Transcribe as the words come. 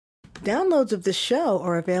Downloads of the show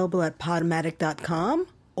are available at Podomatic.com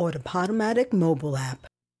or the Podomatic mobile app.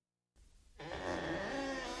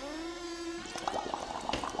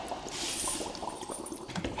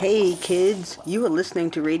 Hey kids, you are listening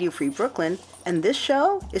to Radio Free Brooklyn, and this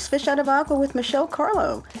show is Fish Out of Aqua with Michelle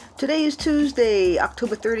Carlo. Today is Tuesday,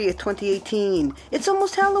 October 30th, 2018. It's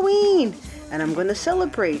almost Halloween, and I'm going to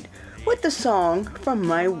celebrate with the song from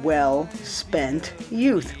my well-spent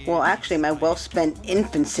youth. Well, actually, my well-spent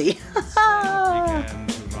infancy. Began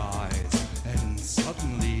to rise, and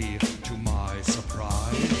suddenly, to my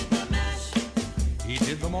surprise, he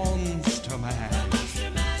did the monster mash.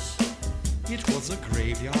 It was a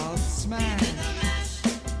graveyard smash.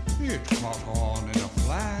 It caught on in a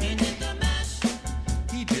flash.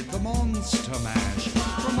 He did the monster mash.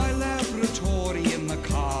 From my laboratory in the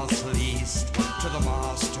castle east to the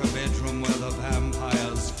master bedroom where the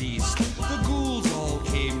vampires feast. The ghouls all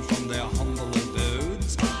came from their humble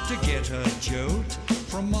abodes to get a jolt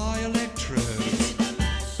from my electrodes.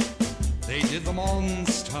 They did the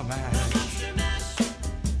monster mash.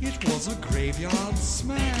 It was a graveyard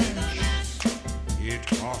smash. It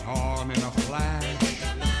caught on in a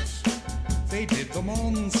flash. They did the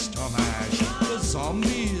monster mash. The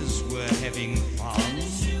zombies were having fun.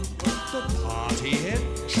 The party had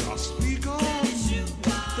just begun.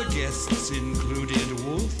 The guests included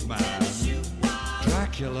Wolfman,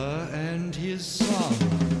 Dracula, and his son.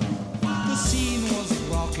 The scene was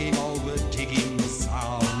rocking, all were digging the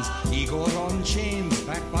sounds. Igor on chains,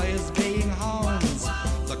 backed by his baying hounds.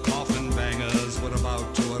 The coffin bangers were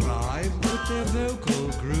about to arrive with their vocal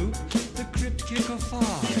group, the Crypt Kicker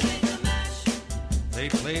Five. They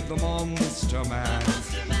played the monster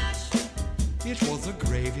mash. It was a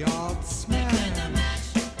graveyard smash.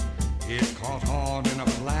 It caught on in a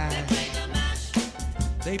flash.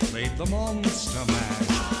 They played the monster mash.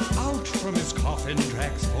 Out from his coffin,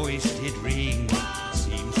 Drac's voice did ring.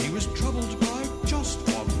 Seems he was troubled by just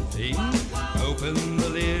one thing. Opened the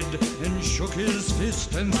lid and shook his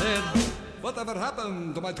fist and said, "Whatever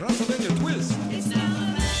happened to my Transylvania twist?"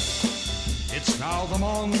 It's now the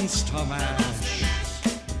monster mash.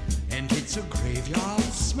 And it's a graveyard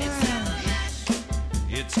smash.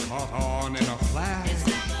 It's caught on in a flash.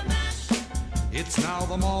 It's now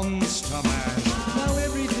the monster mash. Now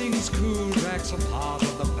everything's cool, Drac's a part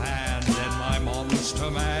of the band, and my monster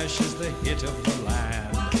mash is the hit of the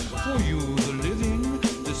land. For you, the living,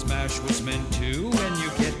 this mash was meant to. When you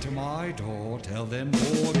get to my door, tell them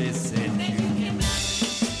Boris sent you.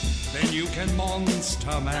 Then you can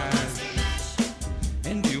monster mash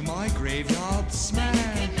and do my graveyard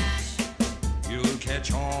smash. You'll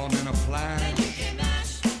catch on in a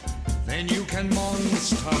flash. Then you can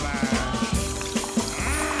monster mash.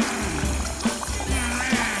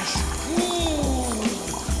 Mash! Ooh!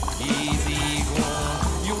 Easy, Igor,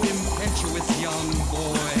 you impetuous young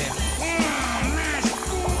boy. Mash!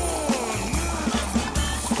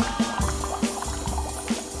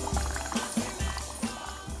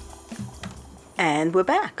 And we're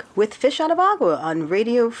back with Fish Out of Agua on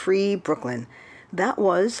Radio Free Brooklyn. That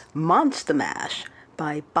was Monster Mash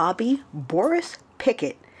by Bobby Boris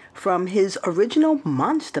Pickett from his original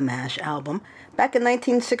Monster Mash album back in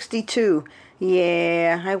 1962.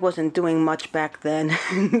 Yeah, I wasn't doing much back then,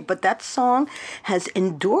 but that song has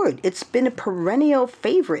endured. It's been a perennial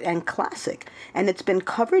favorite and classic, and it's been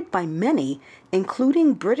covered by many,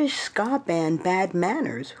 including British ska band Bad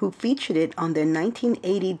Manners, who featured it on their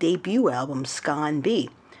 1980 debut album Ska and B.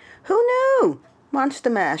 Who knew?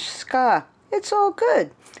 Monster Mash, ska. It's all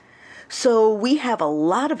good. So we have a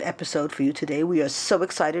lot of episode for you today. We are so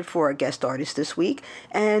excited for our guest artist this week.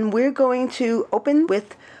 And we're going to open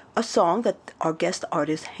with a song that our guest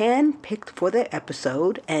artist handpicked for their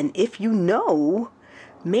episode. And if you know,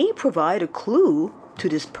 may provide a clue to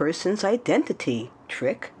this person's identity,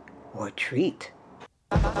 trick, or treat.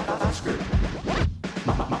 Oscar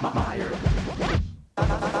Mayer.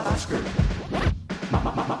 Oscar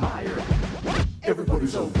Mayer.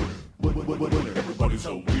 Everybody's a winner. Everybody's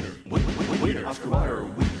a winner. Winner. Oscar Mayer,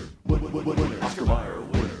 winner. Oscar Mayer,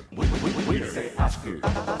 winner. Winner. Say Oscar.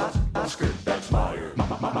 Oscar, that's Mayer.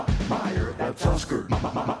 Mayer, that's Oscar.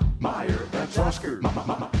 Mayer, that's Oscar.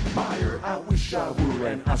 Mayer, I wish I were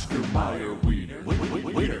an Oscar Mayer winner.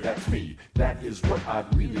 Winner, that's me. That is what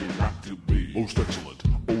I'd really like to be. Most excellent.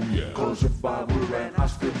 Oh yeah. Cause if I were an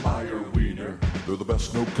Oscar Mayer winner, They're the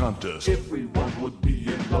best, no contest. everyone would be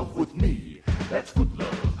in love with me. That's good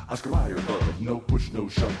love. Oscar Mayer love. No push, no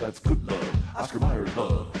shove. That's good love. Oscar Mayer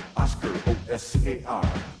love. Oscar O-S-C-A-R.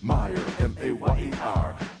 Mayer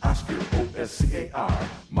M-A-Y-E-R. Oscar O-S-C-A-R.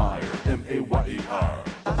 Mayer M-A-Y-E-R.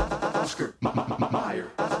 Oscar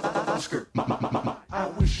Mayer. Oscar I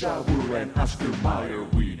wish Trisha Wu and Oscar Mayer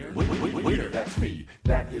Wiener. Wiener, that's me.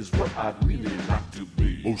 That is what I'd really like to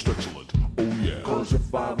be. Most excellent. Oh yeah. Cause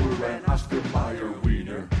if I were an Oscar Mayer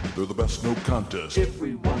Wiener, They're the best, no contest.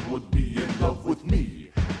 everyone would be in love with me.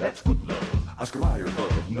 That's good love. Oscar Mayer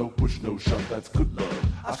love. No push, no shove. That's good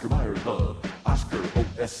love. Oscar Mayer love. Oscar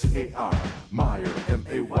O-S-C-A-R. Mayer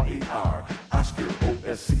M-A-Y-E-R. Oscar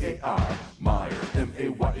O-S-C-A-R. Mayer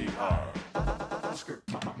M-A-Y-E-R. Oscar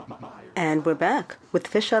Mayer. And we're back with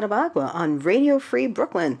Fish Out of Agua on Radio Free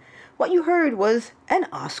Brooklyn. What you heard was an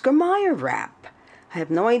Oscar Mayer rap. I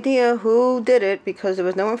have no idea who did it because there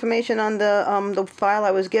was no information on the file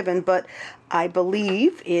I was given, but I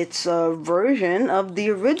believe it's a version of the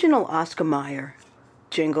original Oscar Mayer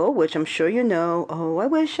jingle, which I'm sure you know. Oh, I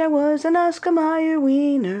wish I was an Oscar Mayer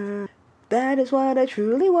wiener. That is what I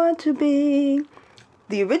truly want to be.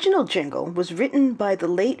 The original jingle was written by the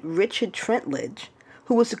late Richard Trentledge,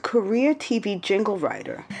 who was a career TV jingle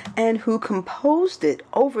writer and who composed it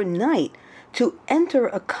overnight to enter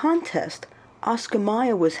a contest Oscar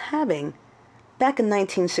Mayer was having back in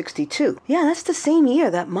 1962. Yeah, that's the same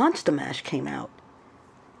year that Monster Mash came out.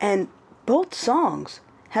 And both songs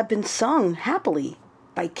have been sung happily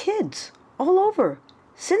by kids all over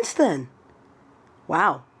since then.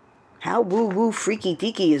 Wow, how woo-woo freaky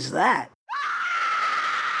deaky is that?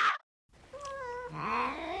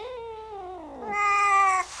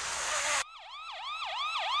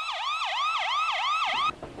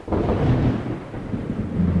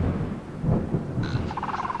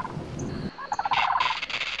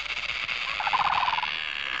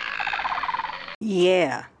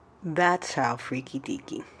 Yeah, that's how freaky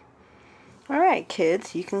deaky. All right,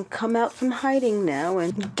 kids, you can come out from hiding now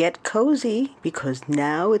and get cozy because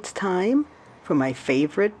now it's time for my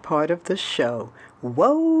favorite part of the show.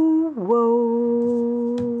 Whoa,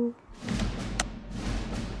 whoa.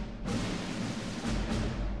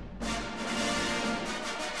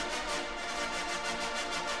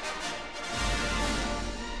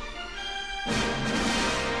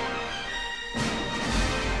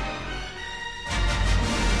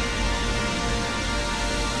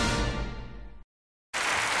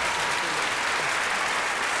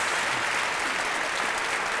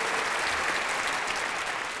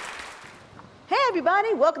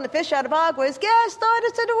 Everybody, welcome to Fish Out of Agua's guest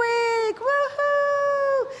artist of the week.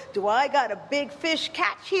 Woohoo! Do I got a big fish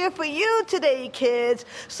catch here for you today, kids?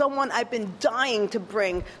 Someone I've been dying to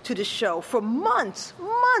bring to the show for months,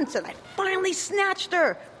 and I finally snatched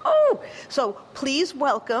her. Oh, so please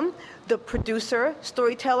welcome the producer,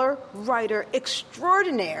 storyteller, writer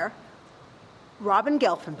extraordinaire, Robin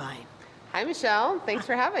Gelfenbein. Hi, Michelle. Thanks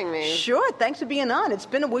for having me. Sure. Thanks for being on. It's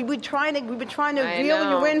been we've been trying to I reel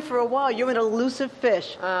know. you in for a while. You're an elusive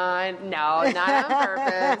fish. No, not on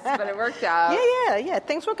purpose, but it worked out. Yeah.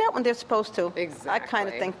 Things work out when they're supposed to.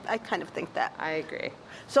 Exactly. I kind of think that. I agree.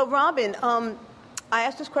 So, Robin, I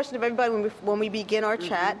asked this question of everybody when we begin our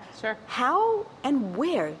chat. Sure. How and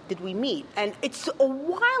where did we meet? And it's a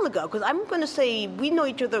while ago because I'm going to say we know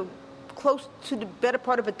each other close to the better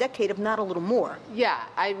part of a decade, if not a little more. Yeah,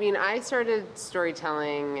 I mean, I started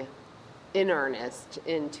storytelling in earnest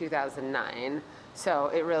in 2009,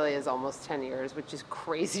 so it really is almost 10 years, which is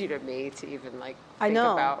crazy to me to even think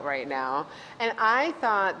about right now. And I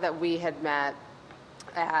thought that we had met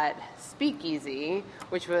at Speakeasy,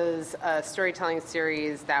 which was a storytelling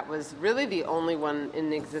series that was really the only one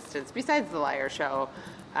in existence besides The Liar Show.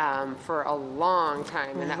 For a long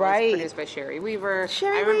time, and that was produced by Sherry Weaver.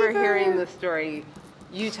 I remember hearing the story,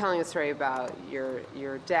 you telling a story about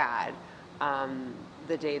your dad,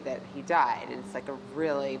 the day that he died. And it's like a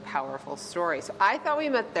really powerful story. So I thought we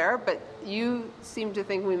met there, but you seem to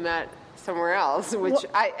think we met somewhere else, which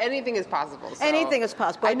anything is possible. So anything is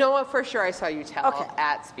possible. I know for sure I saw you tell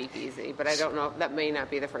at Speakeasy, but I don't know, that may not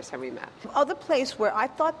be the first time we met. The other place where I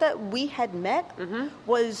thought that we had met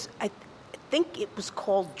was, I think it was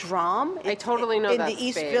called Drom. I totally know that in the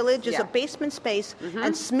East space. Village. It's Yeah. a basement space,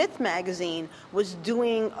 and Smith Magazine was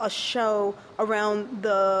doing a show around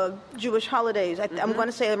the Jewish holidays. I'm going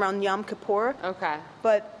to say around Yom Kippur. Okay.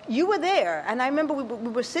 But you were there, and I remember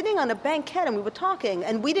we were sitting on a banquette and we were talking,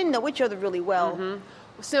 and we didn't know each other really well.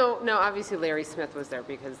 So, no, obviously Larry Smith was there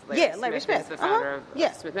because Larry Smith is the founder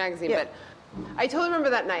of Smith Magazine, but I totally remember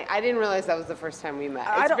that night. I didn't realize that was the first time we met.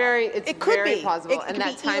 It's very plausible, and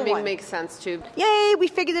that timing makes sense too. Yay, we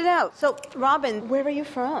figured it out. So, Robin, where are you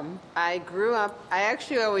from? I grew up, I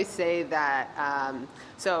actually always say that,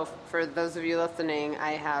 so for those of you listening,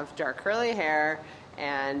 I have dark curly hair,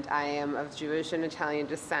 and I am of Jewish and Italian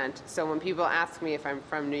descent. So when people ask me if I'm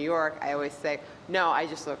from New York, I always say, no, I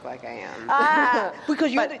just look like I am.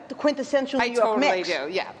 Because you're the quintessential New York mix. I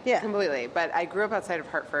totally do, yeah, completely. But I grew up outside of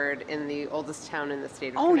Hartford in the oldest town in the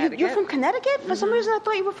state of Connecticut. You're from Connecticut? For some reason, I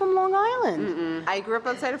thought you were from Long Island. Mm-mm. I grew up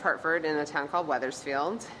outside of Hartford in a town called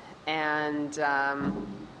Wethersfield, and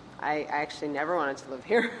I actually never wanted to live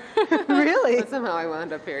here. Really? But somehow I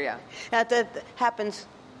wound up here, yeah. That happens,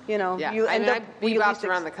 you know. Yeah, You end up we bounced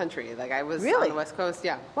around the country. Like I was on the West Coast,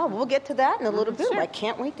 yeah. Well, we'll get to that in a little bit. Sure. I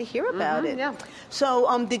can't wait to hear about it. Yeah.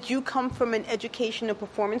 So, did you come from an education and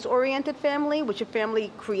performance-oriented family? Was your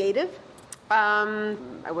family creative?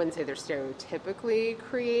 I wouldn't say they're stereotypically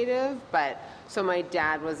creative, but so my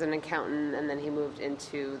dad was an accountant and then he moved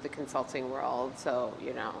into the consulting world. So,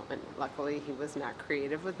 you know, and luckily he was not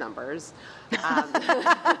creative with numbers.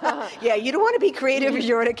 Yeah, you don't want to be creative if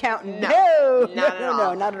you're an accountant. No, not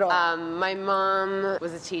at all. all. My mom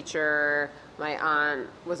was a teacher. My aunt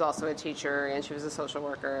was also a teacher and she was a social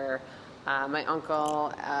worker. My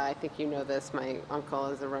uncle, I think you know this, my uncle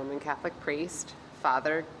is a Roman Catholic priest.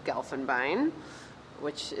 Father Gelfenbein,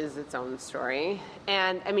 which is its own story.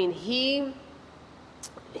 And I mean, he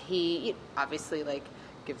obviously like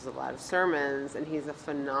gives a lot of sermons, and he's a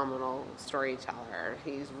phenomenal storyteller.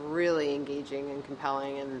 He's really engaging and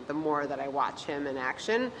compelling, and the more that I watch him in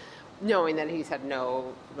action, knowing that he's had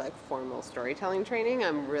no like formal storytelling training,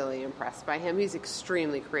 I'm really impressed by him. He's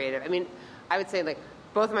extremely creative. I mean, I would say like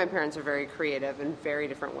both of my parents are very creative in very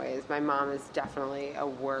different ways. My mom is definitely a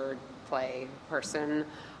word play person,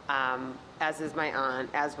 as is my aunt,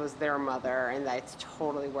 as was their mother, and that's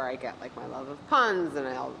totally where I get like my love of puns and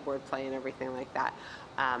wordplay and everything like that.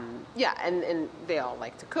 Yeah, and they all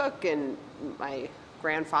like to cook, and my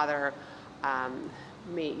grandfather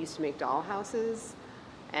used to make doll houses,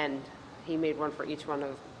 and he made one for each one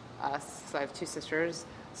of us. So I have two sisters.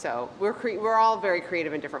 So we're all very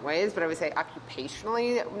creative in different ways, but I would say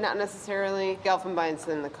occupationally, not necessarily. Gelfenbeins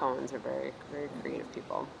and the Cohens are very, very creative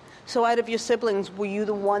people. So out of your siblings, were you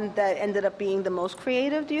the one that ended up being the most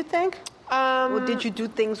creative, do you think? Or did you do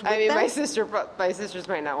things with them? My sisters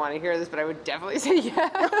might not want to hear this, but I would definitely say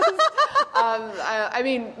yes. Are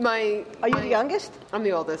you the youngest? I'm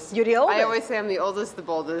the oldest. You're the oldest? I always say I'm the oldest, the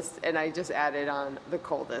boldest, and I just added on the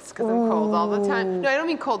coldest because I'm cold all the time. No, I don't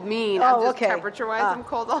mean cold mean. I'm just temperature-wise, I'm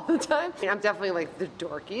cold all the time. I'm definitely like the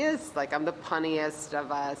dorkiest. Like I'm the punniest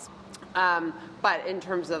of us. But in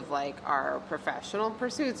terms of like our professional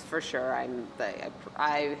pursuits, for sure, I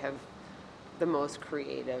have the most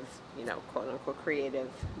creative, you know, quote unquote creative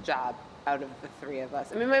job out of the three of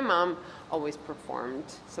us. I mean, my mom always performed,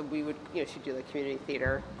 so we would, you know, she'd do like community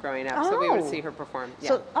theater growing up, so we would see her perform.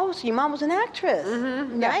 Yeah. So your mom was an actress.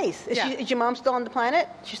 Mm-hmm. Nice. Yeah. Is your mom still on the planet?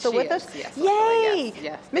 She's still with us? Yes. Yay!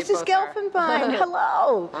 Yes, Mrs. Gelfenbein,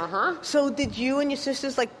 hello. Uh-huh. So did you and your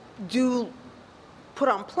sisters like put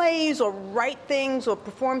on plays or write things or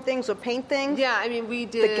perform things or paint things? Yeah, I mean, we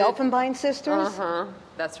did. The Gelfenbein sisters? Uh-huh.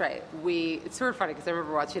 That's right. It's sort of funny because I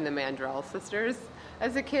remember watching the Mandrell sisters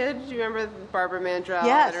as a kid. Do you remember Barbara Mandrell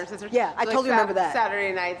and her sisters? Yeah, I totally remember that.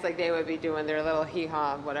 Saturday nights, like they would be doing their little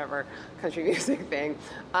hee-haw, whatever, country music thing.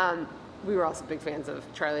 We were also big fans of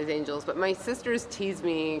Charlie's Angels, but my sisters teased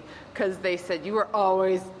me because they said, you were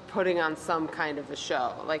always putting on some kind of a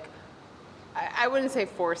show. Like, I wouldn't say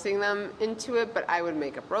forcing them into it, but I would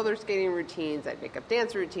make up roller skating routines, I'd make up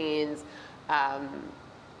dance routines.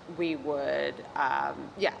 We would,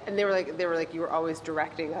 and they were like, you were always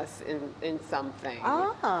directing us in something.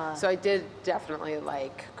 So I did definitely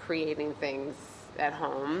like creating things at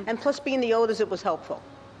home. And plus being the oldest, it was helpful.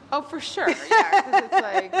 Oh, for sure, yeah, because it's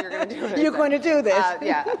like, you're going to do it. You're going to do this.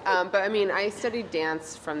 But I mean, I studied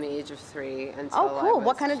dance from the age of 3 until cool. I was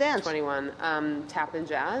What kind of dance? 21. Tap and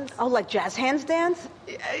jazz. Oh, like jazz hands dance?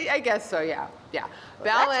 I guess so, yeah. Well,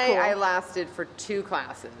 Ballet, cool. I lasted for 2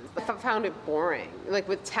 classes. I found it boring. Like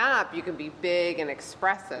with tap, you can be big and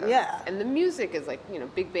expressive. Yeah. And the music is like, you know,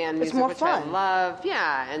 big band music, more which fun. I love.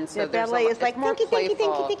 Yeah. And so ballet is like more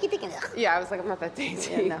playful. Thinky. Yeah, I was like, I'm not that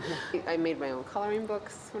dainty. Yeah, no. I made my own coloring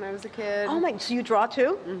books when I was a kid. Oh my, so you draw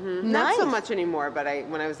too? Mm-hmm. Nice. Not so much anymore, but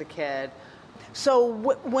when I was a kid. So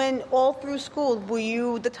when all through school, were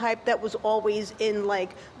you the type that was always in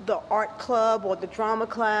like the art club or the drama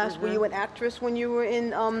class? Mm-hmm. Were you an actress when you were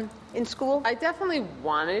in school? I definitely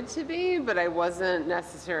wanted to be, but I wasn't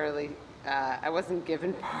necessarily. I wasn't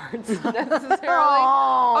given parts necessarily.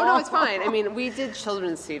 Oh no, it's fine. I mean, we did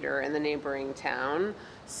children's theater in the neighboring town.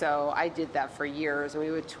 So I did that for years, and we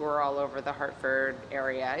would tour all over the Hartford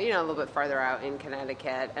area, you know, a little bit farther out in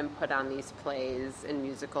Connecticut, and put on these plays and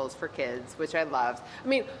musicals for kids, which I loved. I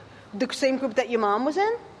mean, the same group that your mom was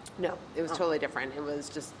in? No, it was totally different. It was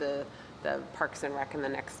just the Parks and Rec in the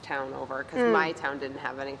next town over, because my town didn't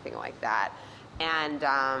have anything like that. And,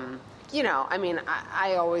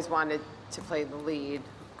 I always wanted to play the lead,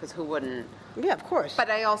 because who wouldn't? Yeah, of course. But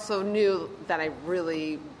I also knew that I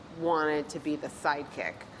really wanted to be the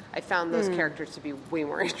sidekick. I found those characters to be way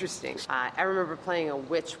more interesting. I remember playing a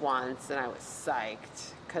witch once, and I was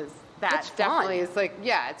psyched, because that definitely is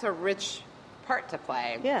it's a rich part to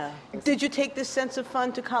play. Yeah. Did you take this sense of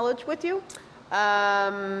fun to college with you?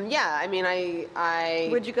 Yeah. I mean, I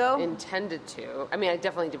Where'd you go? Intended to. I mean, I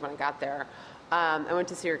definitely did when I got there. I went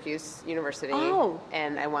to Syracuse University,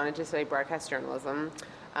 and I wanted to study broadcast journalism,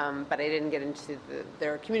 but I didn't get into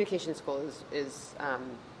their communication school is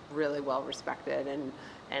really well respected, and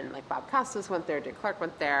like Bob Costas went there, Dick Clark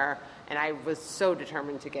went there, and I was so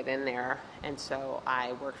determined to get in there, and so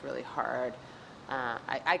I worked really hard.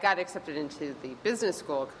 I got accepted into the business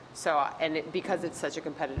school, because it's such a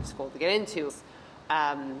competitive school to get into.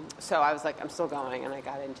 So I was like, I'm still going, and I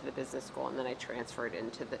got into the business school, and then I transferred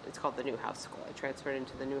into it's called the Newhouse School. I transferred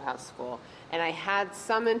into the Newhouse School, and I had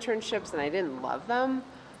some internships, and I didn't love them.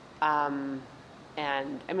 And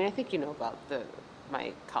I mean, I think you know about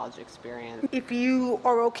my college experience. If you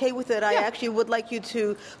are okay with it, I actually would like you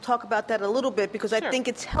to talk about that a little bit, because I think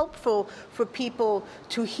it's helpful for people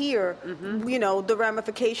to hear, the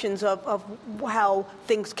ramifications of how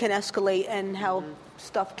things can escalate and how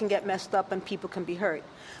stuff can get messed up and people can be hurt.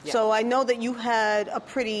 Yeah. So I know that you had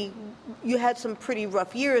some pretty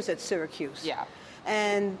rough years at Syracuse. Yeah.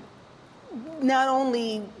 And not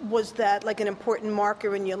only was that like an important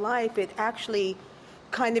marker in your life, it actually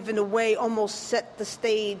kind of in a way almost set the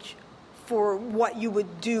stage for what you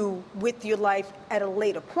would do with your life at a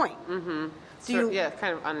later point. Mm-hmm.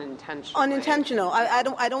 Kind of unintentional. Unintentional. I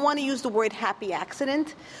don't want to use the word happy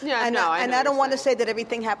accident. Yeah, I don't want to say that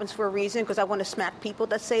everything happens for a reason, because I want to smack people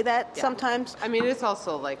that say that sometimes. I mean, it's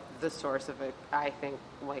also like the source of it, I think,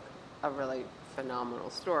 like a really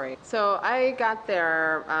phenomenal story. So I got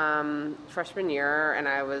there freshman year, and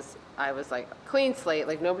I was like clean slate,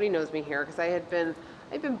 like nobody knows me here, because I'd been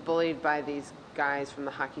bullied by these guys from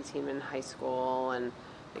the hockey team in high school, and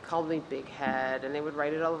they called me Big Head, and they would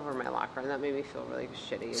write it all over my locker, and that made me feel really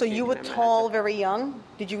shitty. So you were tall, very young?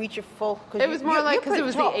 Did you reach your full? It was more like, because it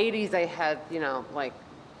was tall. The 80s, I had, like...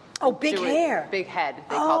 Oh, big hair. Big head,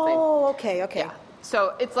 they called me. Oh, okay. Yeah.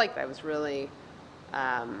 So it's like I was really,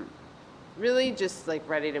 really just like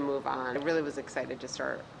ready to move on. I really was excited to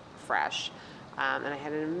start fresh. And I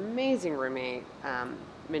had an amazing roommate,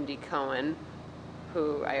 Mindy Cohen,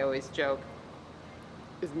 who I always joke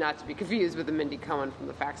is not to be confused with the Mindy Cohen from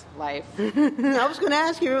The Facts of Life. I was going to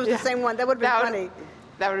ask you if it was the same one. That would have been funny.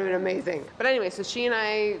 That would have been amazing. But anyway, so she and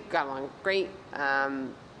I got along great.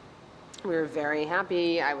 We were very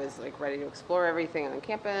happy. I was like ready to explore everything on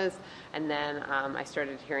campus. And then I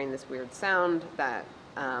started hearing this weird sound that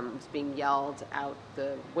was being yelled out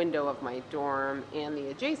the window of my dorm and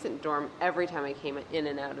the adjacent dorm every time I came in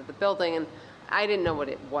and out of the building. And I didn't know what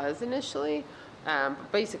it was initially.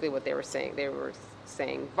 But basically what they were saying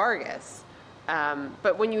Vargas.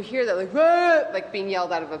 But when you hear that, like being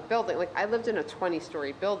yelled out of a building, like I lived in a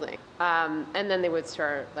 20-story building. And then they would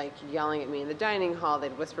start like yelling at me in the dining hall.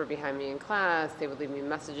 They'd whisper behind me in class. They would leave me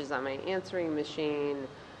messages on my answering machine.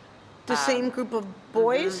 The same group of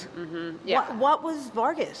boys? Yeah. What was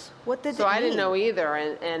Vargas? What did it mean? So I didn't know either.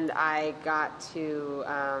 And I got to,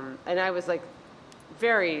 and I was like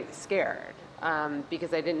very scared.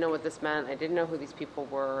 Because I didn't know what this meant. I didn't know who these people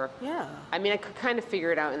were. Yeah. I mean, I could kind of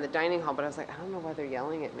figure it out in the dining hall, but I was like, I don't know why they're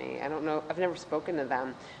yelling at me. I don't know. I've never spoken to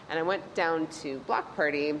them. And I went down to Block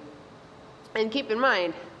Party. And keep in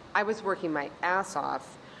mind, I was working my ass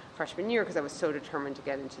off freshman year because I was so determined to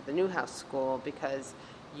get into the Newhouse School, because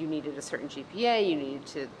you needed a certain GPA. You needed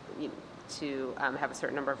to have a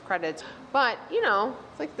certain number of credits. But,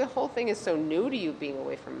 it's like the whole thing is so new to you, being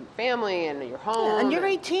away from family and your home. Yeah, and you're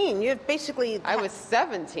 18. You're basically... I was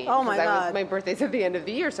 17. Oh, my God. My birthday's at the end of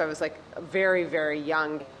the year, so I was, like, very, very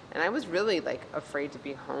young. And I was really, like, afraid to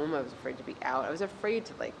be home. I was afraid to be out. I was afraid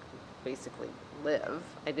to, like, basically live.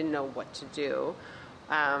 I didn't know what to do.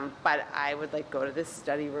 But I would, like, go to this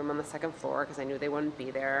study room on the second floor because I knew they wouldn't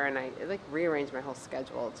be there, and I, like, rearranged my whole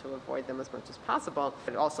schedule to avoid them as much as possible,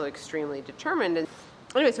 but also extremely determined. And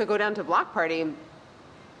anyway, so I go down to Block Party,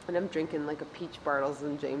 and I'm drinking, like, a Peach Bartles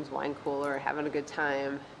and James wine cooler, having a good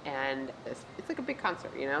time, and it's like a big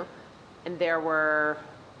concert, And there were,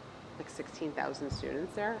 like, 16,000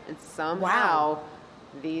 students there, and somehow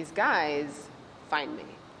these guys find me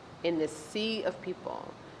in this sea of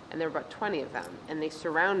people. And there were about 20 of them, and they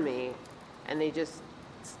surround me, and they just,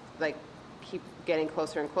 like, keep getting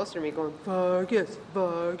closer and closer to me, going, Vargas,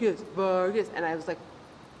 Vargas, Vargas. And I was like,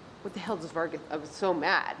 what the hell does Vargas? I was so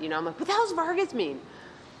mad. You know, I'm like, what the hell does Vargas mean?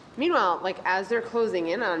 Meanwhile, like, as they're closing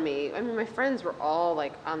in on me, I mean, my friends were all,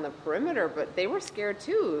 like, on the perimeter, but they were scared,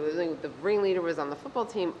 too. Like, the ringleader was on the football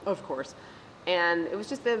team, of course. And it was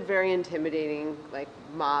just a very intimidating, like,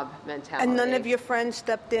 mob mentality. And none of your friends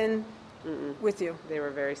stepped in with you? They were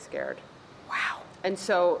very scared. Wow. And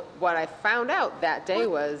so what I found out that day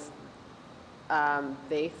was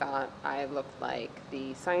they thought I looked like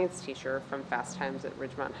the science teacher from Fast Times at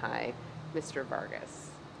Ridgemont High, Mr. Vargas.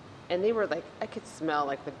 And they were like, I could smell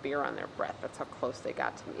like the beer on their breath. That's how close they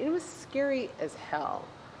got to me. And it was scary as hell.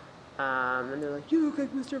 And they're like, you look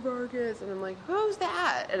like Mr. Vargas. And I'm like, who's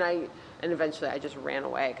that? And eventually I just ran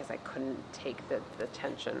away because I couldn't take the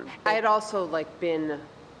tension. I had also like been,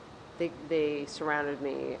 they surrounded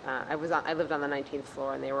me. I lived on the 19th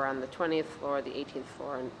floor, and they were on the 20th floor, the 18th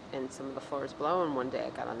floor, and some of the floors below. And one day I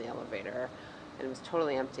got on the elevator, and it was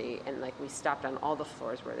totally empty, and like we stopped on all the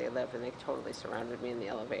floors where they lived, and they totally surrounded me in the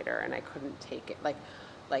elevator, and I couldn't take it.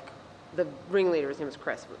 Like the ringleader, his name was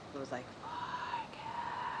Chris, was like,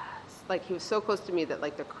 Vargas. Like he was so close to me that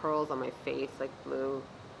like the curls on my face like blew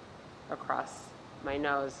across my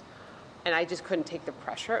nose, and I just couldn't take the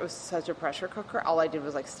pressure. It was such a pressure cooker. All I did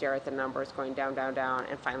was like stare at the numbers going down, down, down,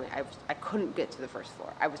 and finally I couldn't get to the first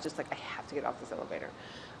floor. I was just like, I have to get off this elevator.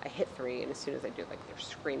 I hit 3, and as soon as I do, like, they're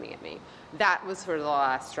screaming at me. That was sort of the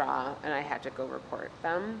last straw, and I had to go report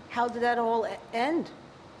them. How did that all end?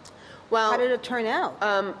 Well, how did it turn out?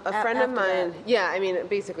 A friend of mine, I mean,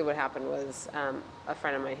 basically what happened was a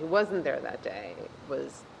friend of mine who wasn't there that day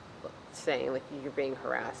was saying, like, you're being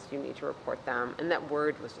harassed, you need to report them. And that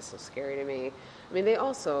word was just so scary to me. I mean, they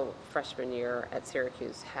also, freshman year at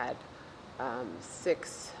Syracuse, had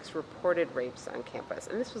 6 reported rapes on campus,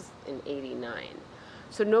 and this was in '89.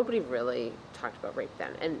 So nobody really talked about rape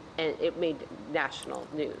then, and it made national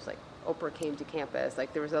news. Like Oprah came to campus,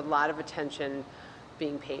 like there was a lot of attention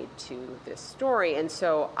being paid to this story, and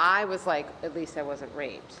so I was like, at least I wasn't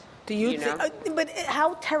raped. Do you think? But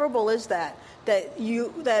how terrible is that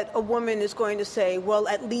a woman is going to say, well,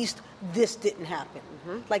 at least this didn't happen,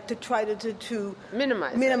 like to try to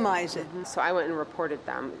minimize it. Mm-hmm. So I went and reported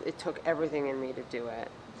them. It took everything in me to do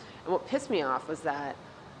it, and what pissed me off was that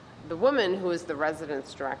the woman who was the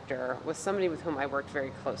residence director was somebody with whom I worked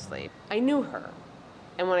very closely. I knew her.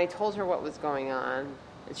 And when I told her what was going on,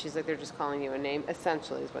 and she's like, they're just calling you a name,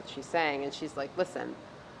 essentially is what she's saying. And she's like, listen,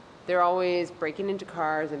 they're always breaking into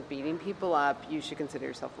cars and beating people up. You should consider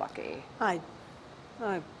yourself lucky.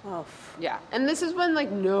 Yeah. And this is when,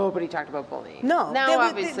 like, nobody talked about bullying. No. Now,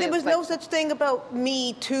 obviously, there was no such thing about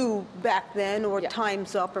Me Too back then or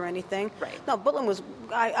Time's Up or anything. Right. No, bullying was...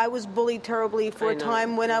 I was bullied terribly for a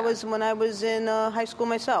time when I was in high school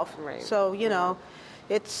myself. Right. So, you know,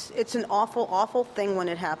 it's an awful, awful thing when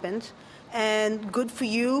it happens. And good for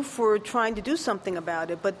you for trying to do something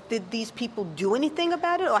about it. But did these people do anything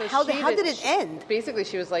about it? Or how did it end? Basically,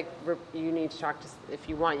 she was like, you need to talk to, if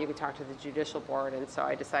you want, you can talk to the judicial board. And so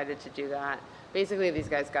I decided to do that. Basically, these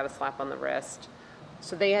guys got a slap on the wrist.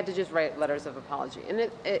 So they had to just write letters of apology. And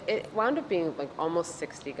it wound up being like almost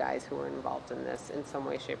 60 guys who were involved in this in some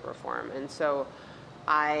way, shape, or form. And so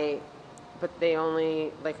but they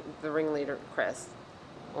only, like the ringleader, Chris,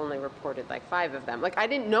 only reported like 5 of them. Like I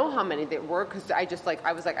didn't know how many there were because I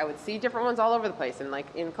would see different ones all over the place and like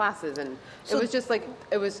in classes, and it was just like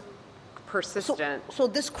it was persistent. So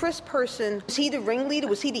this Chris person, was he the ringleader?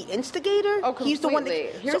 Was he the instigator? Oh, completely. He's the one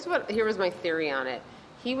that, here was my theory on it.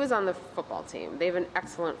 He was on the football team. They have an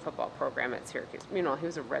excellent football program at Syracuse. You know, he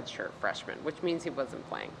was a redshirt freshman, which means he wasn't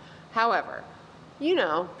playing. However, you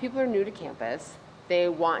know, people are new to campus. They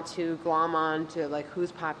want to glom on to like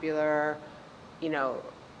who's popular. You know,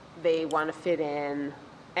 they want to fit in.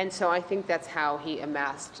 And so I think that's how he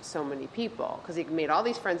amassed so many people, because he made all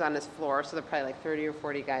these friends on his floor. So there are probably like 30 or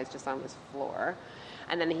 40 guys just on his floor.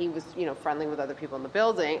 And then he was, you know, friendly with other people in the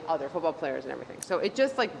building, other football players and everything. So it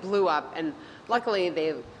just like blew up. And luckily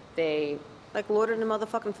they like Lord of the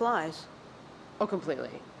Motherfucking Flies. Oh, completely.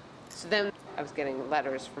 So then I was getting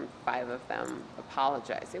letters from 5 of them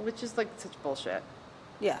apologizing, which is like such bullshit.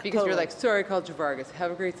 Yeah, because totally. You're like, sorry, I called you Vargas.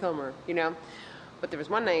 Have a great summer, you know? But there was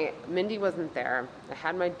one night, Mindy wasn't there. I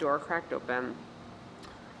had my door cracked open,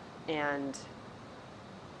 and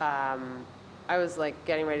I was like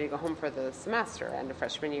getting ready to go home for the semester, end of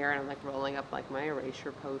freshman year, and I'm like rolling up like my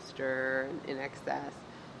erasure poster in excess,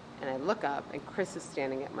 and I look up, and Chris is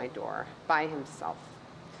standing at my door by himself,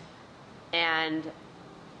 and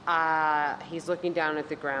he's looking down at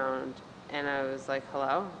the ground, and I was like,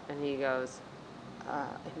 hello, and he goes,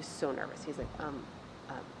 he was so nervous. He's like,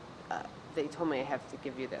 they told me I have to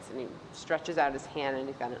give you this. And he stretches out his hand, and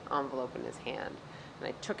he's got an envelope in his hand. And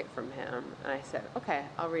I took it from him, and I said, okay,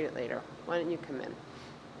 I'll read it later. Why don't you come in?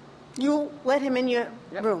 You let him in your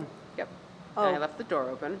room? Yep. Oh. And I left the door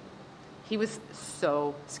open. He was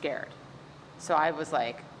so scared. So I was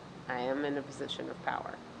like, I am in a position of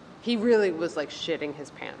power. He really was like shitting his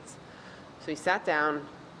pants. So he sat down,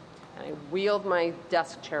 and I wheeled my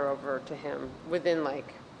desk chair over to him within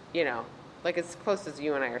like as close as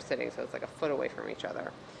you and I are sitting, so it's like a foot away from each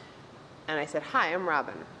other. And I said, hi, I'm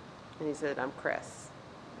Robin. And he said, I'm Chris.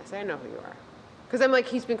 I said, I know who you are. Because I'm like,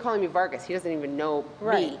 he's been calling me Vargas. He doesn't even know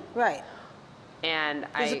me. Right. And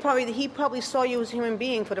he probably saw you as a human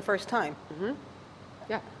being for the first time. Mm-hmm.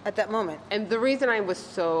 Yeah. At that moment. And the reason I was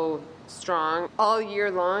so strong, all year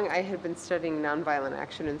long, I had been studying nonviolent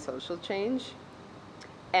action and social change.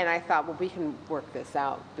 And I thought, well, we can work this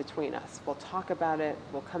out between us. We'll talk about it.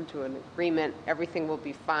 We'll come to an agreement. Everything will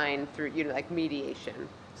be fine through, like mediation.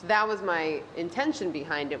 So that was my intention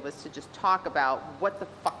behind it, was to just talk about what the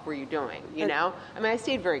fuck were you doing, you know? I mean, I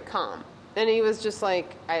stayed very calm. And he was just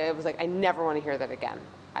like, I was like, I never want to hear that again.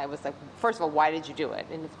 I was like, first of all, why did you do it?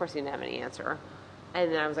 And of course he didn't have any answer. And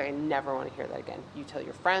then I was like, I never want to hear that again. You tell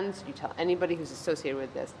your friends, you tell anybody who's associated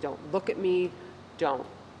with this, don't look at me, don't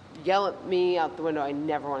yell at me out the window. I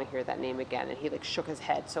never want to hear that name again. And he like shook his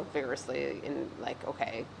head so vigorously and like,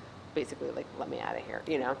 okay, basically like, let me out of here,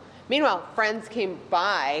 you know? Meanwhile, friends came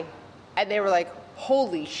by and they were like,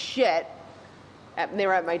 holy shit. And they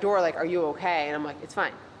were at my door like, are you okay? And I'm like, it's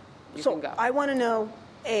fine. You can go. So I want to know,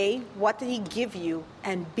 A, what did he give you?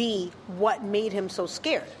 And B, what made him so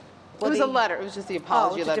scared? It was a letter. It was just the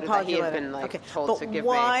apology letter that he had been told to give me.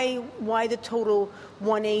 Why the total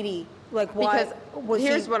 180? Like why? Because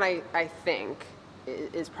here's what I think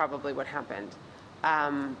is probably what happened.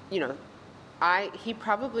 He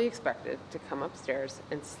probably expected to come upstairs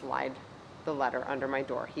and slide the letter under my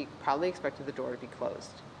door. He probably expected the door to be closed,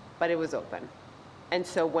 but it was open. And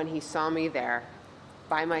so when he saw me there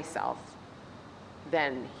by myself,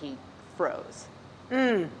 then he froze.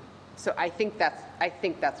 So I think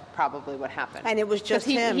that's probably what happened. And it was just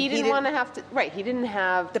him. He didn't want to have to. Right. He didn't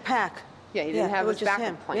have the pack. Yeah. He didn't have his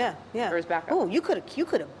backup plan. Yeah. Or his backup. Oh, you could have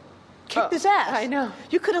kicked his ass. I know.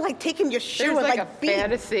 You could have taken your shoe and like a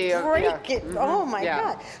fantasy of break it. Mm-hmm. Oh my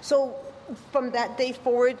God. So from that day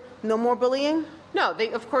forward, no more bullying? No, they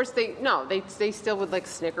still would like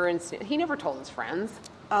snicker and sneer. He never told his friends.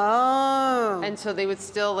 Oh. And so they would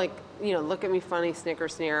still like, look at me funny, snicker,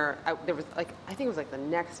 sneer. I think it was like the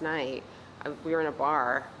next night, we were in a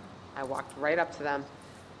bar. I walked right up to them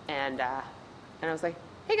and I was like,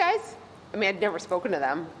 hey guys. I mean, I'd never spoken to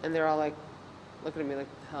them, and they're all like looking at me like,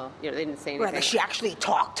 the hell? They didn't say anything. Right, like she actually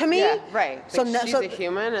talked to me? Yeah, right. So she's a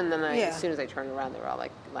human, and then yeah. As soon as I turned around, they were all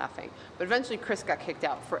like laughing. But eventually Chris got kicked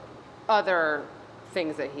out for other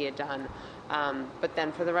things that he had done. But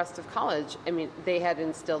then for the rest of college, I mean, they had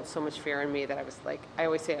instilled so much fear in me that I was like, I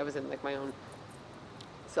always say I was in like my own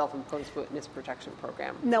self-imposed witness protection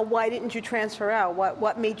program. Now, why didn't you transfer out?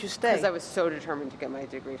 What made you stay? Because I was so determined to get my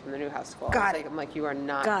degree from the Newhouse School. I'm like, you are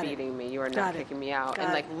not beating me. You are not kicking me out.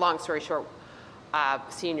 And like, long story short,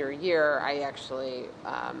 senior year, I actually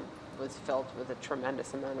was filled with a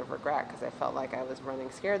tremendous amount of regret because I felt like I was running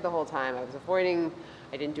scared the whole time. I was avoiding.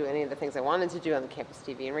 I didn't do any of the things I wanted to do on the campus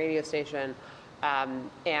TV and radio station.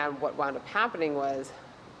 And what wound up happening was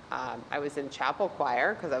I was in chapel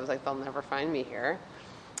choir because I was like, they'll never find me here.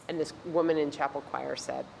 And this woman in chapel choir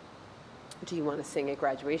said, do you want to sing at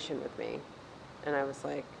graduation with me? And I was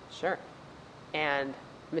like, sure. And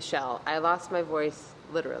Michelle, I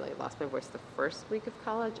literally lost my voice the first week of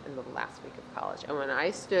college and the last week of college. And when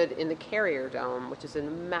I stood in the Carrier Dome, which is a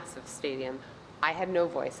massive stadium, I had no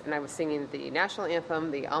voice. And I was singing the national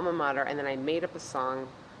anthem, the alma mater, and then I made up a song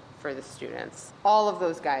for the students. All of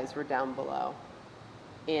those guys were down below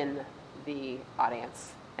in the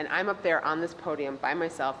audience. And I'm up there on this podium by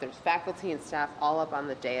myself. There's faculty and staff all up on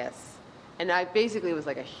the dais. And I basically was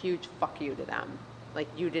like a huge fuck you to them. Like,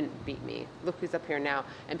 you didn't beat me. Look who's up here now.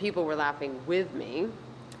 And people were laughing with me.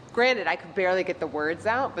 Granted, I could barely get the words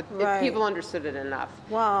out, but people understood it enough.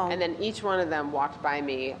 Wow. And then each one of them walked by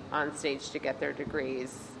me on stage to get their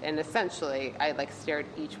degrees. And essentially, I like stared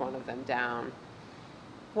each one of them down.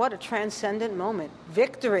 What a transcendent moment.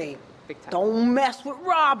 Victory. Big time. Don't mess with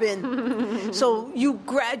Robin. So you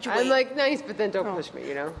graduate. I'm like, nice, but then don't push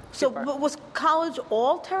me, So was college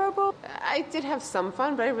all terrible? I did have some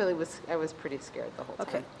fun, but I was pretty scared the whole time.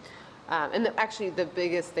 Okay. And actually, the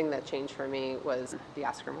biggest thing that changed for me was the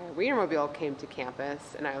Oscar Mayer Wienermobile came to campus,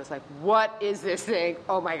 and I was like, what is this thing?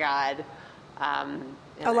 Oh, my God.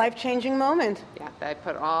 A life-changing moment. Yeah, I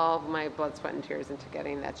put all my blood, sweat, and tears into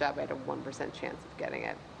getting that job. I had a 1% chance of getting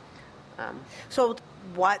it. So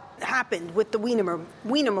what happened with the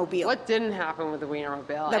Wienermobile? What didn't happen with the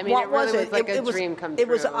Wienermobile? Like, I mean, what it really was was like a dream come true. It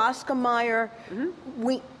was Oscar Mayer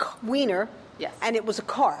Wiener, Yes. and it was a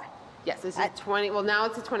car. Yes, it's a 20. Well, now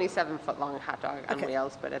it's a 27-foot long hot dog on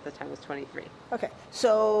wheels, but at the time it was 23. Okay.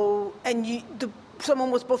 So, and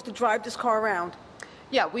someone was supposed to drive this car around.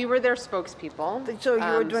 Yeah, we were their spokespeople. So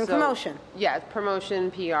you were doing promotion. Yeah,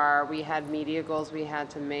 promotion, PR. We had media goals we had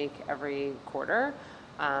to make every quarter.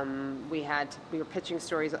 We were pitching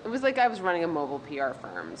stories. It was like I was running a mobile PR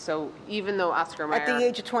firm. So even though Oscar Mayer... At the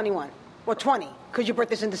age of 21. Well, 20, because your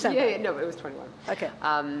birthday's in December. Yeah, no, it was 21. Okay.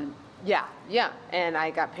 Yeah. And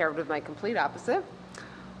I got paired with my complete opposite,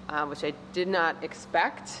 which I did not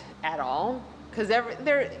expect at all. Because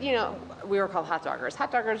we were called hot doggers.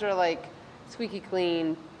 Hot doggers are like squeaky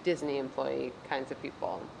clean Disney employee kinds of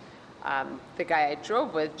people. The guy I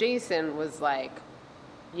drove with, Jason, was like,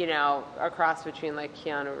 a cross between like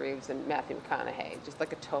Keanu Reeves and Matthew McConaughey, just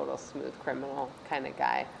like a total smooth criminal kind of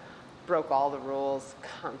guy. Broke all the rules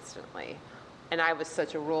constantly. And I was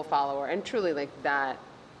such a rule follower. And truly like that,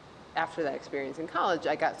 after that experience in college,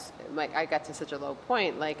 I got to such a low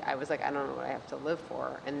point. Like I was like, I don't know what I have to live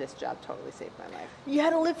for. And this job totally saved my life. You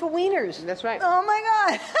had to live for wieners. That's right. Oh my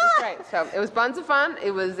God. That's right. So it was Buns of Fun.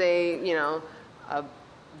 It was a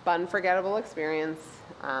unforgettable experience.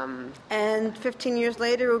 And 15 years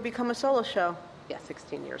later, it would become a solo show. Yeah,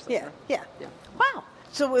 16 years later. Yeah. Wow.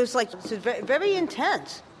 So it was like very, very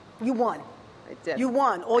intense. You won. I did. You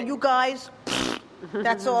won. All you guys,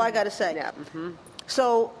 that's all I got to say. Yeah. Mm-hmm.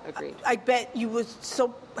 So Agreed. I bet you were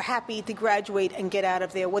so happy to graduate and get out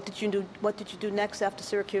of there. What did you do? What did you do next after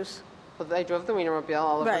Syracuse? Well, I drove the Wienermobile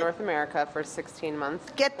all over North America for 16 months.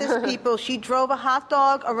 Get this, people. She drove a hot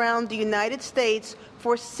dog around the United States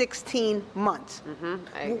for 16 months. Mm-hmm.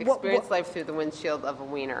 I experienced life through the windshield of a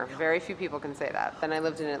wiener. Very few people can say that. Then I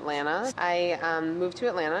lived in Atlanta. I moved to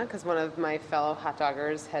Atlanta because one of my fellow hot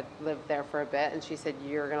doggers had lived there for a bit, and she said,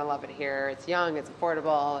 "You're going to love it here. It's young, it's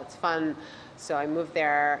affordable, it's fun." So I moved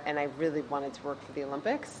there, and I really wanted to work for the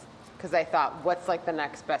Olympics because I thought, what's like the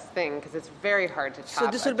next best thing? Because it's very hard to top. So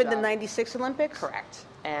this would have been the 96 Olympics? Correct.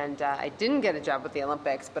 And I didn't get a job with the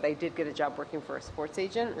Olympics, but I did get a job working for a sports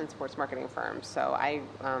agent and sports marketing firm. So I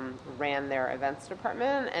ran their events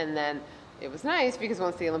department, and then it was nice because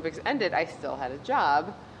once the Olympics ended, I still had a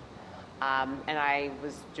job. And I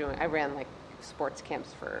ran like sports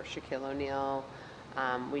camps for Shaquille O'Neal.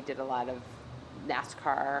 We did a lot of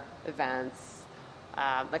NASCAR events,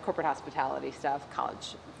 like corporate hospitality stuff,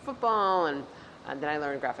 college football, and then I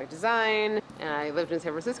learned graphic design, and I lived in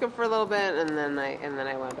San Francisco for a little bit, and then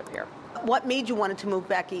I wound up here. What made you want to move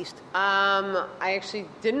back east? I actually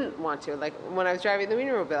didn't want to. Like when I was driving the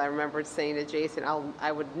Wienermobile, I remember saying to Jason,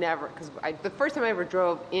 I would never, because the first time I ever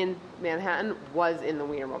drove in Manhattan was in the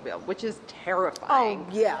Wienermobile, which is terrifying.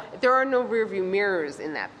 Oh yeah. There are no rear view mirrors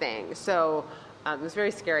in that thing, so it was very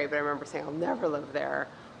scary. But I remember saying, I'll never live there,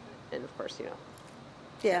 and of course,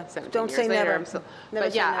 Yeah, 17 don't years say later, never.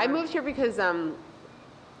 But yeah, I moved here because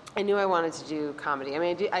I knew I wanted to do comedy. I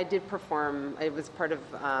mean, I did perform. I was part of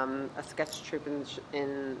a sketch troupe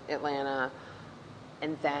in Atlanta,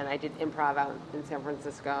 and then I did improv out in San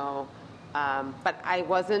Francisco. But I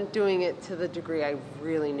wasn't doing it to the degree I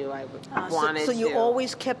really knew I wanted to. So you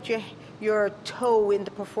always kept your toe in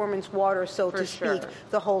the performance water, so to speak,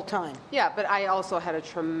 the whole time. Yeah, but I also had a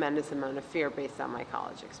tremendous amount of fear based on my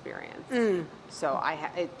college experience. So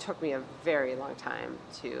it took me a very long time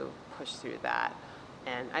to push through that.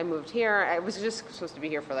 And I moved here. I was just supposed to be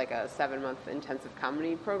here for like a 7-month intensive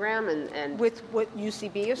comedy program. And with what,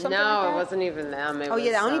 UCB or something? No, like that? It wasn't even them. I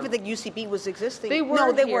don't even think UCB was existing. They were.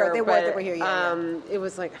 No, they here, were here. Yeah. It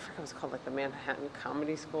was like, I forgot it was called like the Manhattan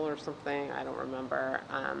Comedy School or something. I don't remember.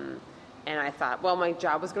 And I thought, well, my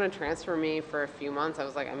job was going to transfer me for a few months. I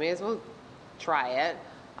was like, I may as well try it.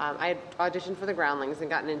 I had auditioned for the Groundlings and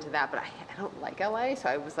gotten into that, but I don't like LA, so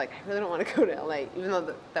I was like, I really don't want to go to LA, even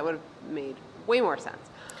though that would have made way more sense.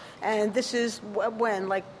 And this is when,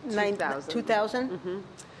 like 2000?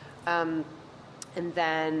 Mm-hmm. And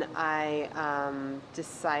then I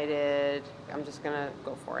decided I'm just going to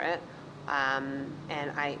go for it. And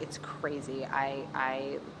it's crazy.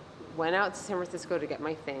 I went out to San Francisco to get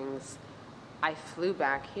my things. I flew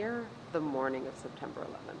back here the morning of September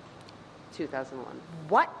 11th, 2001.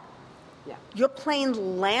 What? Yeah. Your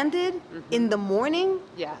plane landed in the morning?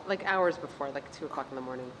 Yeah, like hours before, like 2 o'clock in the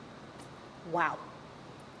morning. Wow.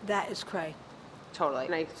 That is cray. Totally.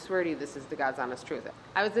 And I swear to you, this is the God's honest truth.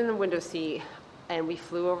 I was in the window seat, and we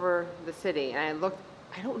flew over the city, and I looked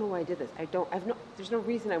I don't know why I did this. There's no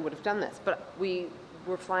reason I would have done this. But we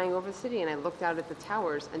were flying over the city, and I looked out at the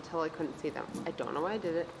towers until I couldn't see them. I don't know why I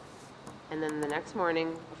did it. And then the next morning,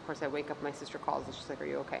 of course, I wake up, my sister calls, and she's like, are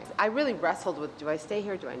you okay? I really wrestled with, do I stay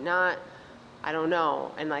here? Do I not? I don't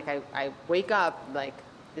know. And like, I wake up, like,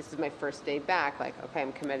 this is my first day back. Like, okay,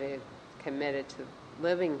 I'm committed to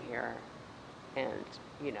living here. And,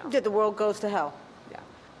 you know. The world goes to hell. Yeah.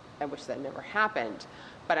 I wish that never happened.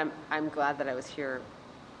 But I'm glad that I was here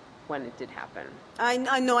when it did happen. I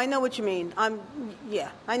know what you mean. I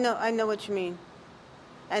know what you mean.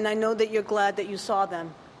 And I know that you're glad that you saw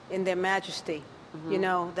them in their majesty, you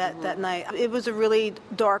know, that night. It was a really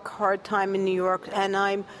dark, hard time in New York, and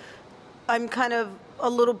I'm kind of a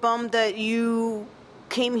little bummed that you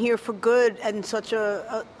came here for good in such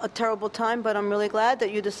a terrible time, but I'm really glad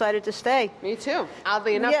that you decided to stay. Me too.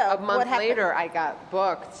 Oddly enough, a month later, I got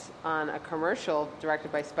booked on a commercial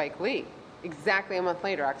directed by Spike Lee. Exactly a month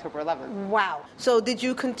later, October 11th. Wow. So did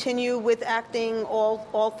you continue with acting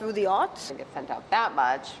all through the arts? I didn't get sent out that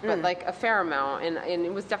much, but like a fair amount. And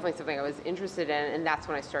it was definitely something I was interested in. And that's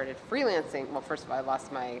when I started freelancing. Well, first of all, I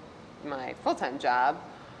lost my full-time job.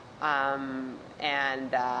 And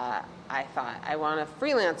I thought, I want to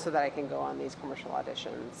freelance so that I can go on these commercial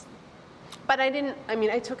auditions. But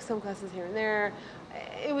I took some classes here and there.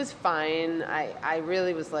 It was fine. I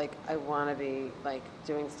really was like, I want to be like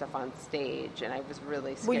doing stuff on stage, and I was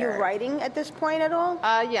really scared. Were you writing at this point at all?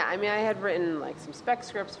 Yeah. I had written like some spec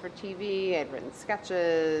scripts for TV. I had written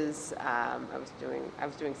sketches. I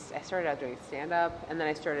started out doing stand-up, and then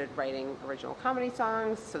I started writing original comedy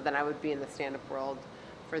songs. So then I would be in the stand-up world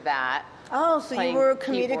for that. Oh, so you were a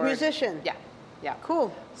comedic keyboard. Musician. Yeah.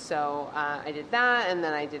 Cool. So I did that, and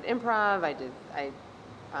then I did improv. I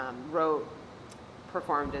wrote,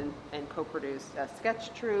 performed, and co-produced a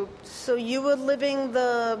sketch troupe. So you were living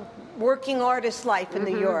the working artist life in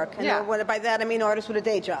New York. And by that I mean artist with a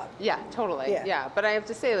day job. Yeah, totally. Yeah. But I have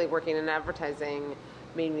to say, like, working in advertising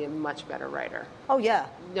made me a much better writer. Oh, yeah.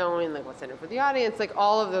 Knowing, like, what's in it for the audience, like,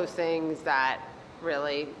 all of those things that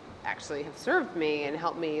really actually have served me and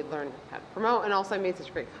helped me learn how to promote. And also I made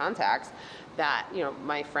such great contacts that, you know,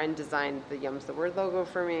 my friend designed the Yum's the Word logo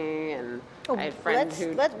for me, and I had friends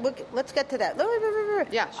let's get to that.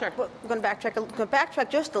 Yeah, sure. We're going to backtrack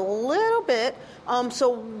just a little bit.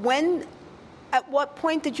 At what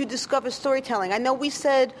point did you discover storytelling? I know we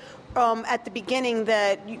said at the beginning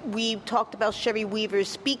that we talked about Sherry Weaver's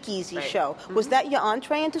Speakeasy show. Was that your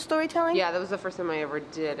entree into storytelling? Yeah, that was the first time I ever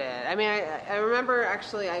did it. I mean, I remember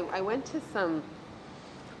actually I went to some.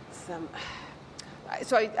 So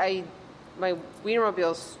my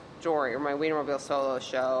Wienermobile story, or my Wienermobile solo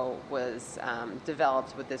show, was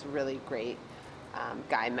developed with this really great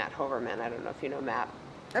guy, Matt Hoverman. I don't know if you know Matt.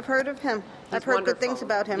 I've heard of him. I've heard good things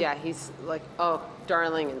about him. Yeah, he's like,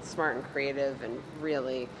 darling and smart and creative and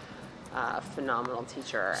really phenomenal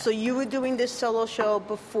teacher. So you were doing this solo show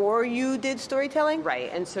before you did storytelling? Right,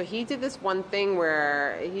 and so he did this one thing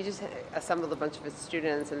where he just assembled a bunch of his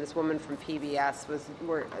students, and this woman from PBS was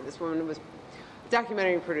a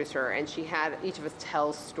documentary producer, and she had each of us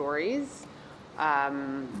tell stories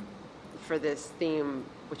for this theme,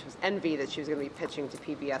 which was Envy, that she was going to be pitching to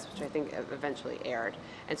PBS, which I think eventually aired.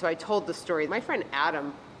 And so I told the story. My friend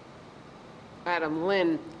Adam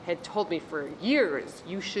Lynn had told me for years,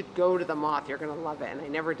 you should go to the Moth, you're going to love it, and I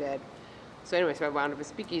never did. So anyway, I wound up at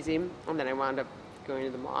Speakeasy, and then I wound up going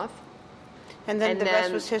to the Moth. And then the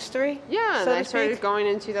rest was history? Yeah, and I started going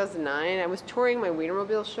in 2009. I was touring my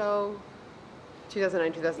Wienermobile show,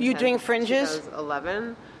 2009, 2010. You doing fringes?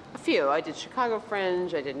 2011. A few. I did Chicago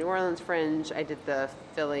Fringe, I did New Orleans Fringe, I did the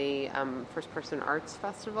Philly First Person Arts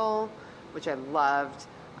Festival, which I loved.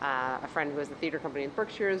 A friend who has a theater company in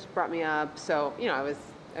Berkshires brought me up. So, you know, I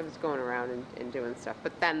was going around and doing stuff.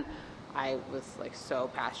 But then I was like so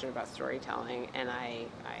passionate about storytelling, and I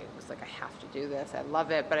was like, I have to do this. I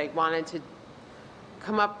love it. But I wanted to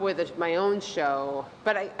come up with my own show.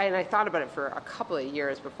 But I thought about it for a couple of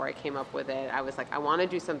years before I came up with it. I was like, I want to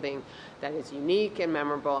do something that is unique and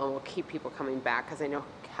memorable and will keep people coming back, because I know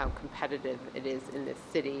how competitive it is in this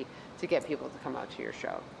city to get people to come out to your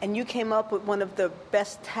show. And you came up with one of the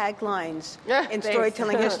best taglines in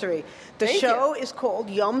storytelling history. The show is called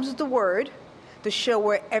Yum's the Word, the show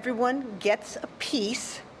where everyone gets a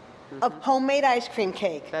piece of homemade ice cream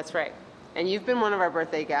cake. That's right. And you've been one of our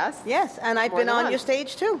birthday guests. Yes, and I've been on your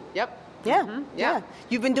stage too. Yep. Yeah. Mm-hmm. Yeah.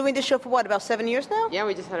 You've been doing this show for what, about 7 years now? Yeah,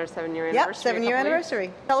 we just had our 7-year anniversary. Yep, 7-year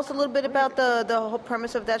anniversary. Tell us a little bit about the whole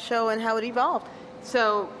premise of that show and how it evolved.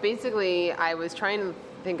 So basically, I was trying to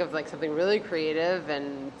think of like something really creative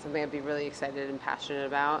and something I'd be really excited and passionate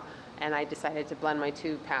about. And I decided to blend my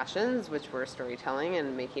two passions, which were storytelling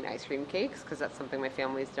and making ice cream cakes, because that's something my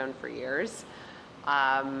family's done for years.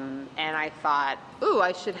 And I thought,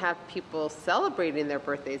 I should have people celebrating their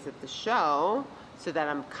birthdays at the show so that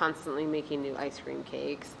I'm constantly making new ice cream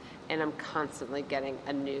cakes and I'm constantly getting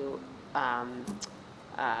a new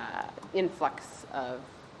influx of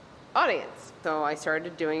audience. So I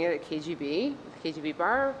started doing it at KGB, the KGB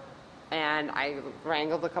bar, and I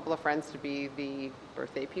wrangled a couple of friends to be the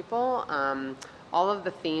birthday people. All of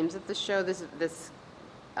the themes of the show, this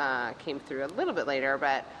came through a little bit later,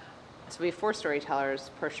 but so we have 4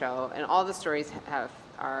 storytellers per show, and all the stories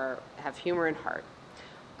have humor and heart.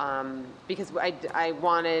 Because I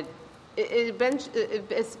wanted it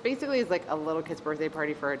basically is like a little kid's birthday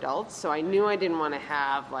party for adults. So I knew I didn't want to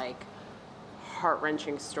have like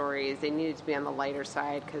heart-wrenching stories. They needed to be on the lighter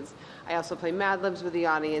side, because I also play Mad Libs with the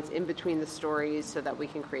audience in between the stories so that we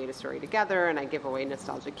can create a story together, and I give away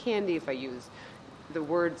nostalgic candy if I use the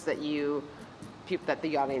words that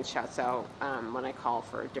the audience shouts out when I call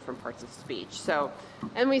for different parts of speech. So,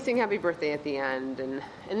 and we sing happy birthday at the end, and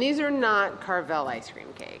these are not Carvel ice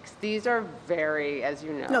cream cakes. These are very, as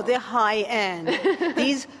you know. No, they're high end.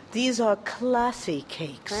 These are classy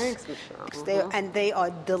cakes. Thanks, Michelle. And they are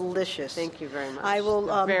delicious. Thank you very much. I will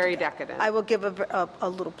They're very decadent. I will give a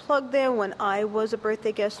little plug there. When I was a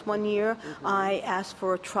birthday guest one year, I asked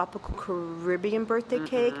for a tropical Caribbean birthday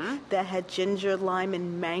cake that had ginger, lime,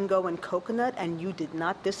 and mango and coconut, and you did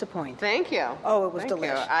not disappoint. Thank you. Oh, it was Thank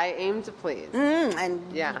delicious. you. I aim to please. And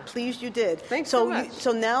Yeah. pleased you did. Thanks so much.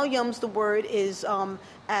 So now Yums the Word is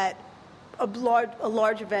at a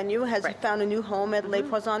larger venue, has Right. found a new home at Les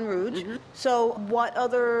Poissons Rouge. So what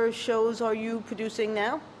other shows are you producing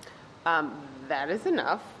now? That is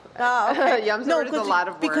enough. Okay. Yums the Word is a lot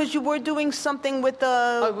of work. Because you were doing something with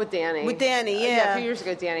with Danny. With Danny, A yeah. few years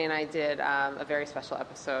ago, Danny and I did a very special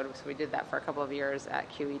episode. So we did that for a couple of years at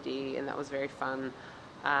QED, and that was very fun.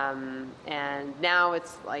 And now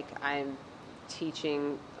it's like I'm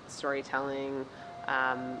teaching storytelling.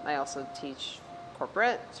 I also teach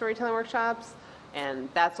corporate storytelling workshops, and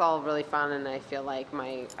that's all really fun. And I feel like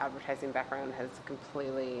my advertising background has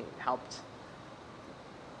completely helped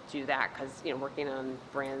do that, because working on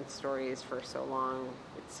brand stories for so long,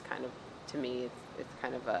 it's kind of, to me, it's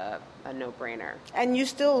kind of a no-brainer. And you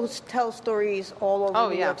still tell stories all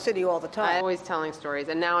over New York City all the time. I'm always telling stories,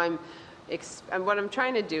 and now what I'm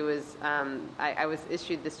trying to do is I was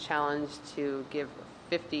issued this challenge to give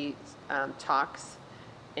 50 talks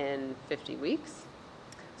in 50 weeks.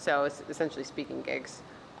 So it's essentially speaking gigs,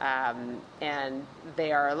 and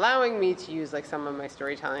they are allowing me to use like some of my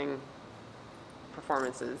storytelling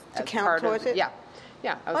performances to as count part towards of it. Yeah.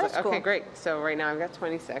 I was that's like, okay, cool. great. So right now I've got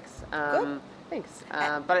 26. Good. Thanks.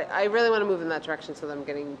 But I really want to move in that direction so that I'm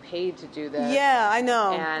getting paid to do this. Yeah, I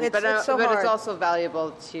know. But so but hard. it's also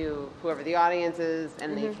valuable to whoever the audience is,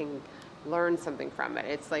 and they can learn something from it.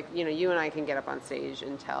 It's like, you and I can get up on stage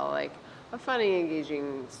and tell like a funny,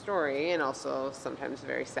 engaging story, and also sometimes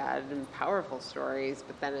very sad and powerful stories.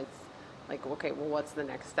 But then it's like, okay, well, what's the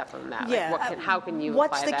next step on that? Yeah. Like, how can you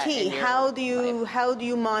What's apply the that key? in your How do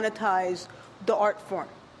you life? monetize the art form?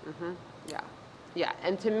 Yeah,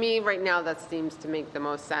 and to me right now that seems to make the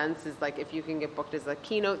most sense, is like if you can get booked as a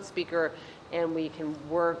keynote speaker and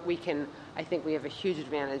I think we have a huge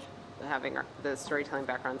advantage having the storytelling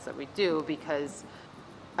backgrounds that we do, because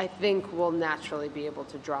I think we'll naturally be able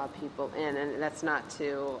to draw people in, and that's not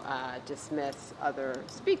to dismiss other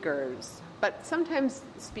speakers, but sometimes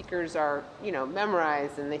speakers are,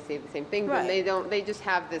 memorized and they say the same thing, but they just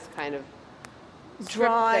have this kind of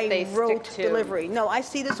dry, rote delivery. No, I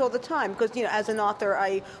see this all the time because, as an author,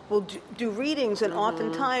 I will do readings, and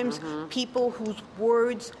oftentimes people whose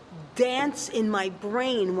words dance in my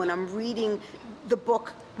brain when I'm reading the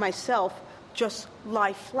book myself just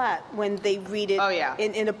lie flat when they read it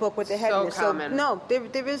in a book with the headiness. So common. No,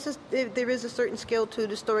 there is a certain skill to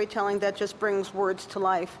the storytelling that just brings words to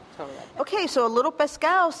life. Totally. Okay, so a little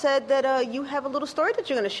Pascal said that you have a little story that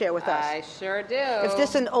you're going to share with us. I sure do. Is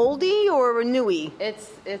this an oldie or a newie?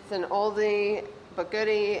 It's an oldie but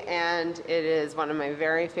goodie, and it is one of my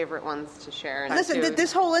very favorite ones to share. Listen,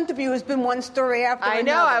 this whole interview has been one story after another. I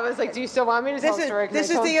know. I was like, do you still want me to tell a story? This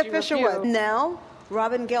is the official one. Now,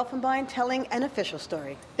 Robin Gelfenbein telling an official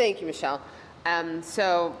story. Thank you, Michelle.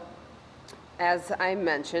 So, as I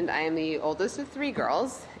mentioned, I am the oldest of 3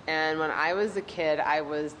 girls, and when I was a kid, I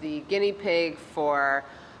was the guinea pig for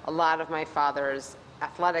a lot of my father's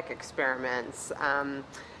athletic experiments.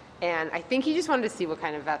 And I think he just wanted to see what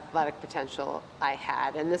kind of athletic potential I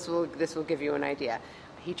had, and this will give you an idea.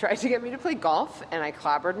 he tried to get me to play golf, and I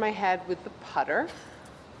clobbered my head with the putter,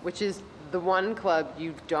 which is the one club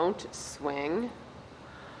you don't swing.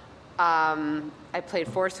 I played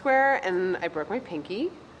foursquare, and I broke my pinky,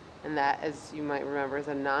 and that, as you might remember, is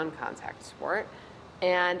a non-contact sport.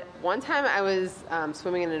 And one time I was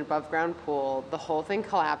swimming in an above-ground pool. The whole thing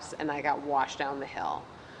collapsed, and I got washed down the hill.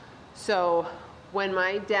 So when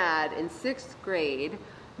my dad, in 6th grade,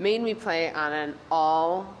 made me play on an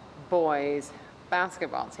all-boys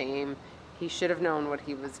basketball team, he should have known what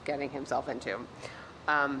he was getting himself into.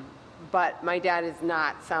 But my dad is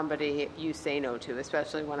not somebody you say no to,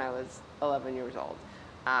 especially when I was 11 years old.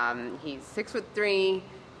 He's 6'3".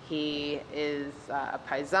 He is a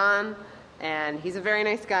paisan, and he's a very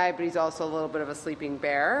nice guy, but he's also a little bit of a sleeping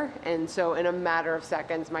bear. And so in a matter of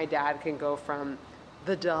seconds, my dad can go from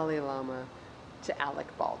the Dalai Lama to Alec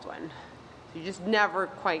Baldwin. So you just never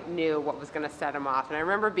quite knew what was going to set him off. And I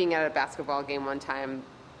remember being at a basketball game one time,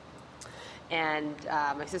 and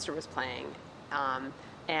my sister was playing.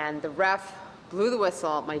 And the ref blew the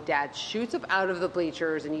whistle. My dad shoots up out of the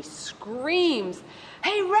bleachers, and he screams,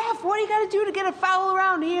 "Hey, ref, what do you got to do to get a foul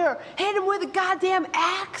around here? Hit him with a goddamn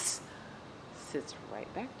axe!" Sits right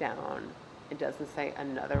back down and doesn't say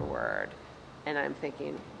another word. And I'm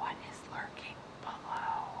thinking, what is lurking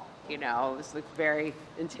below? You know, it was like very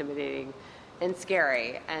intimidating and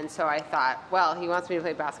scary. And so I thought, well, he wants me to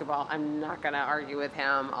play basketball. I'm not going to argue with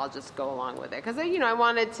him. I'll just go along with it. Because, I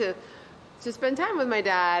wanted to spend time with my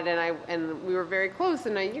dad, and we were very close,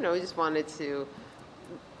 and I just wanted to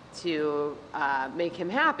make him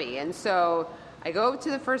happy. And so I go to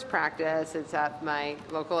the first practice. It's at my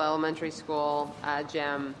local elementary school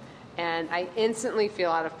gym, and I instantly feel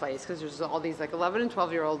out of place because there's all these like 11 and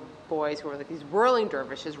 12-year-old boys who are like these whirling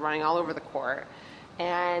dervishes running all over the court.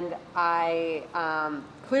 And I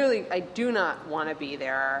clearly I do not want to be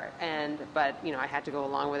there, but I had to go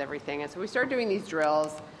along with everything. And so we started doing these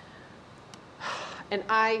drills. And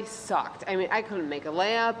I sucked. I mean, I couldn't make a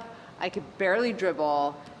layup. I could barely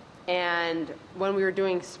dribble. And when we were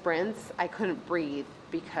doing sprints, I couldn't breathe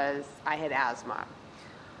because I had asthma.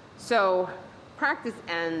 So practice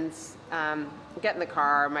ends. Get in the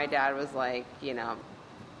car. My dad was like,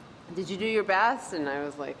 did you do your best? And I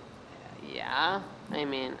was like, yeah. I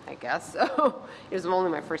mean, I guess so. It was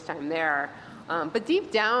only my first time there. But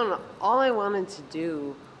deep down, all I wanted to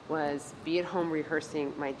do was be at home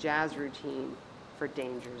rehearsing my jazz routine for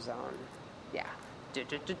Danger Zone. Yeah. Do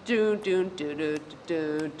do do do do do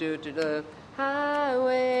do do do do.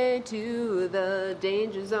 Highway to the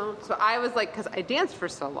Danger Zone. So I was like, because I danced for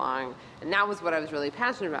so long, and that was what I was really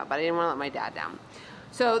passionate about, but I didn't want to let my dad down.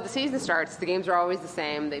 So the season starts. The games are always the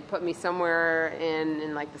same. They put me somewhere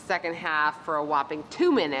in like the second half for a whopping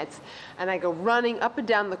 2 minutes, and I go running up and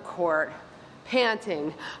down the court,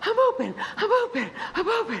 panting, I'm open, I'm open, I'm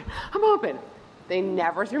open, I'm open. They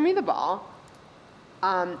never threw me the ball.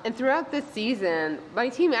 And throughout this season, my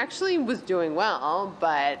team actually was doing well,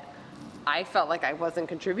 but I felt like I wasn't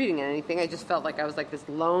contributing anything. I just felt like I was like this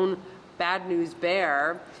lone bad news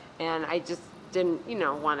bear, and I just didn't,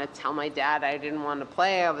 want to tell my dad I didn't want to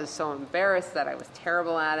play. I was so embarrassed that I was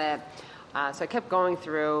terrible at it. So I kept going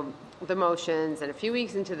through the motions, and a few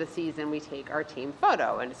weeks into the season, we take our team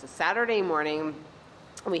photo, and it's a Saturday morning.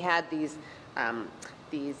 We had these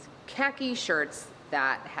khaki shirts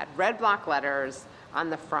that had red block letters on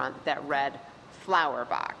the front that read Flower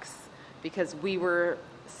Box, because we were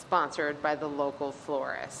sponsored by the local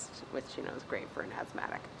florist, which, is great for an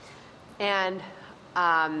asthmatic. And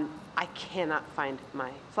I cannot find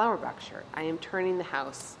my Flower Box shirt. I am turning the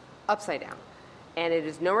house upside down, and it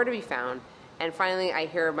is nowhere to be found. And finally, I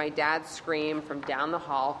hear my dad scream from down the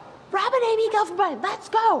hall, "Robin Amy Gelfenbein, let's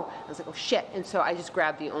go!" I was like, oh shit. And so I just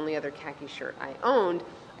grabbed the only other khaki shirt I owned.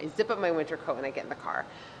 I zip up my winter coat and I get in the car.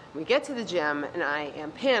 We get to the gym, and I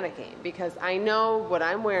am panicking because I know what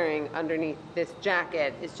I'm wearing underneath this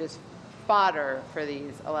jacket is just fodder for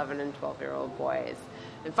these 11 and 12-year-old boys.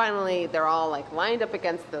 And finally, they're all like lined up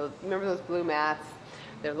against remember those blue mats?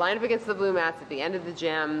 They're lined up against the blue mats at the end of the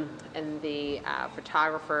gym, and the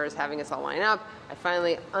photographer is having us all line up. I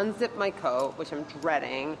finally unzip my coat, which I'm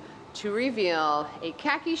dreading, to reveal a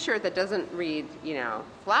khaki shirt that doesn't read,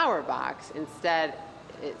 Flower Box. Instead,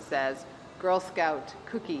 it says Girl Scout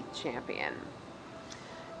Cookie Champion.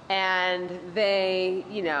 And they,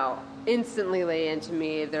 instantly lay into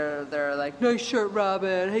me. They're like, "Nice shirt,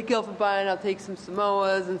 Robin. Hey, Gelfenbein, I'll take some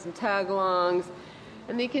Samoas and some tag-alongs."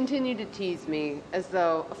 And they continue to tease me as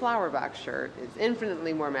though a Flower Box shirt is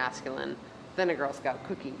infinitely more masculine than a Girl Scout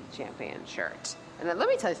Cookie Champion shirt. And let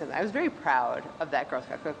me tell you something. I was very proud of that Girl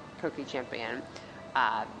Scout Cookie Champion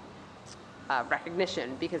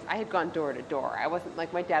recognition because I had gone door to door. I wasn't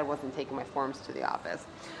like my dad wasn't taking my forms to the office.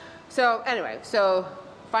 So anyway,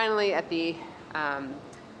 finally at the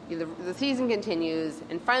season continues,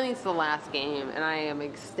 and finally it's the last game, and I am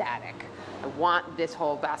ecstatic. I want this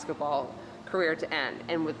whole basketball career to end.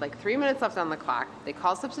 And with like 3 minutes left on the clock, they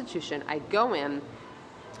call substitution. I go in,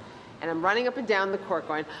 and I'm running up and down the court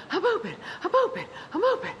going, I'm open, I'm open, I'm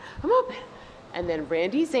open, I'm open. And then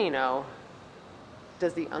Randy Zano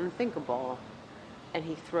does the unthinkable, and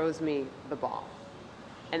he throws me the ball.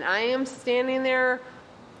 And I am standing there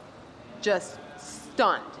just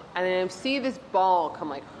stunned. And I see this ball come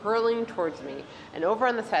like hurling towards me. And over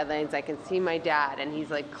on the sidelines, I can see my dad, and he's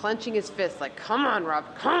like clenching his fist, like, come on, Rob,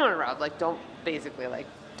 like, don't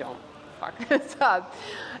fuck this up.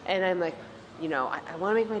 And I'm like, I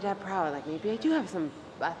want to make my dad proud. Like, maybe I do have some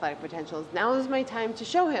athletic potentials. Now is my time to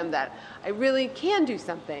show him that I really can do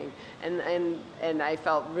something. And I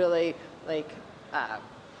felt really like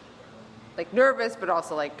nervous, but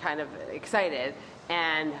also like kind of excited.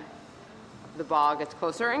 And the ball gets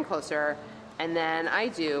closer and closer, and then I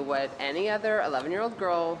do what any other 11-year-old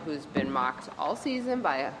girl who's been mocked all season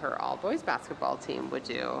by her all-boys basketball team would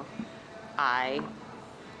do. I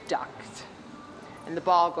ducked. And the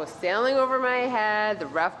ball goes sailing over my head, the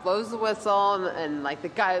ref blows the whistle, and like the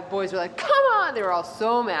boys were like, come on! They were all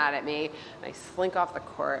so mad at me. And I slink off the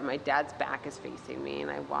court, and my dad's back is facing me,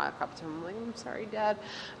 and I walk up to him, I'm like, I'm sorry, Dad,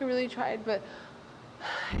 I really tried, but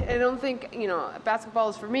I don't think, basketball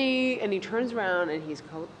is for me. And he turns around and he's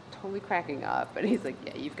totally cracking up. And he's like,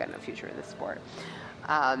 yeah, you've got no future in this sport.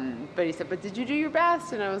 But he said, but did you do your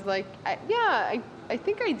best? And I was like, I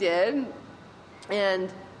think I did.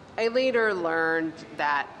 And I later learned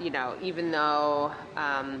that, even though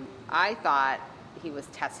I thought he was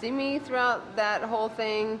testing me throughout that whole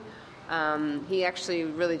thing, he actually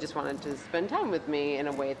really just wanted to spend time with me in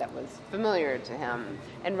a way that was familiar to him.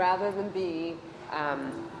 And rather than be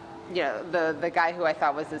the guy who I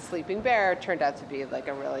thought was a sleeping bear turned out to be like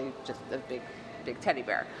a really just a big teddy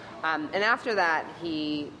bear. And after that,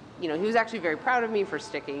 he was actually very proud of me for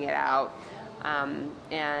sticking it out.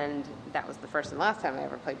 And that was the first and last time I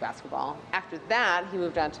ever played basketball. After that, he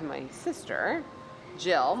moved on to my sister,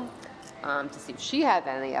 Jill, to see if she had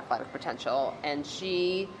any athletic potential. And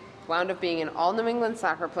she wound up being an all-New England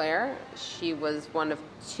soccer player. She was one of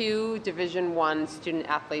 2 Division I student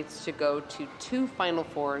athletes to go to 2 Final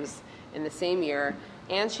Fours in the same year,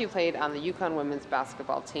 and she played on the UConn women's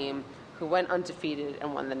basketball team, who went undefeated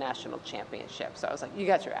and won the national championship. So I was like, you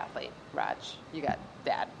got your athlete, Raj. You got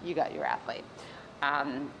Dad. You got your athlete.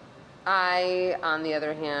 I, on the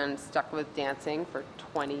other hand, stuck with dancing for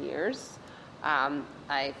 20 years. I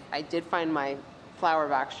did find my flower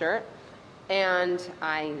box shirt, and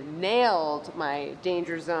I nailed my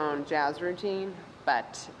Danger Zone jazz routine,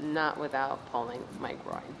 but not without pulling my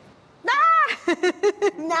groin.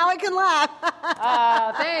 Now I can laugh.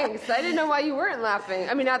 Thanks. I didn't know why you weren't laughing.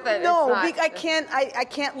 I mean, not that no, it's not... I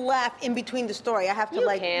can't laugh in between the story. I have to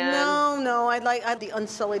can. No. I like the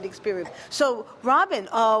unsullied experience. So, Robin,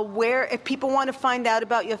 where if people want to find out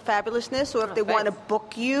about your fabulousness, or if they want to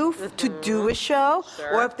book you to do a show,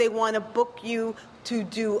 or if they want to book you to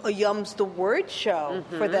do a Yums the Word show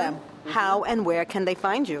for them, how and where can they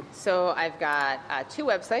find you? So I've got 2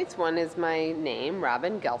 websites. One is my name,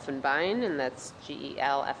 Robin Gelfenbein, and that's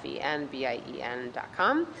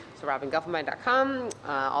GELFENBIEN.com. So RobinGelfenbein.com.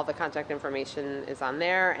 All the contact information is on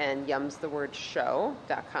there, and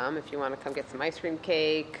yumsthewordshow.com if you want to come get some ice cream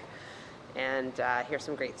cake and hear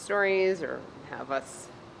some great stories, or have us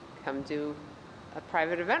come do a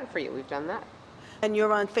private event for you. We've done that. And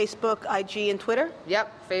you're on Facebook, IG, and Twitter?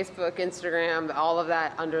 Yep, Facebook, Instagram, all of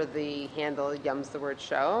that under the handle Yums the Word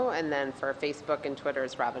Show. And then for Facebook and Twitter,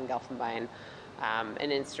 it's Robin Gelfenbein.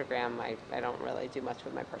 And Instagram, I don't really do much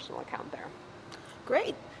with my personal account there.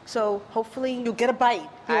 Great. So hopefully you'll get a bite.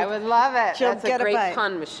 I would love it. That's a great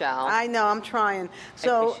pun, Michelle. I know, I'm trying.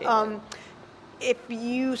 So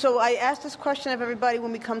So I asked this question of everybody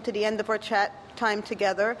when we come to the end of our chat time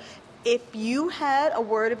together. If you had a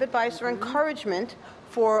word of advice or encouragement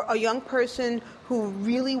for a young person who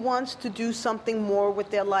really wants to do something more with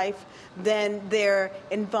their life than their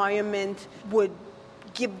environment would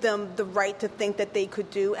give them the right to think that they could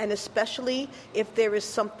do, and especially if there is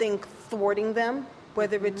something thwarting them,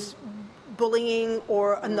 whether it's bullying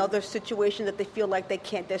or another situation that they feel like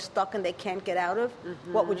they're stuck and they can't get out of,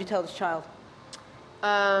 what would you tell this child?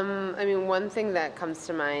 One thing that comes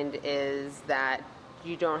to mind is that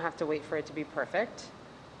you don't have to wait for it to be perfect,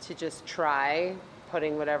 to just try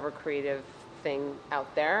putting whatever creative thing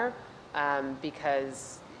out there,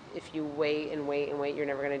 because if you wait and wait and wait, you're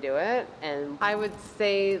never going to do it. And I would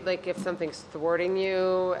say, like, if something's thwarting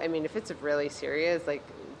you, I mean, if it's really serious, like,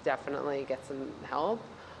 definitely get some help.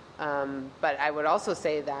 But I would also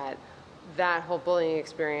say that whole bullying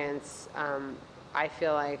experience, I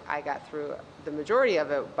feel like I got through the majority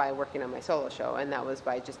of it by working on my solo show, and that was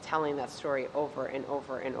by just telling that story over and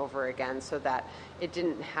over and over again, so that it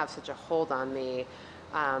didn't have such a hold on me,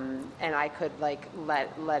 and I could like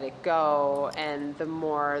let it go. And the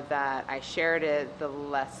more that I shared it, the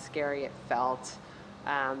less scary it felt,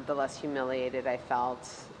 the less humiliated I felt,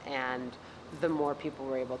 and the more people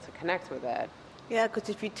were able to connect with it. Yeah, because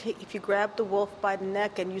if you grab the wolf by the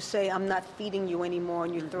neck and you say, "I'm not feeding you anymore,"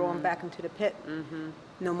 and you throw him back into the pit,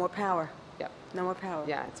 no more power. Yep. No more power.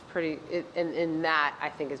 Yeah, it's pretty, and that I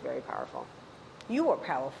think is very powerful. You are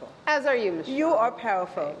powerful. As are you, Michelle. You are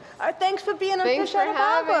powerful. Thanks. All right, thanks for being on Thanks Fish for Out of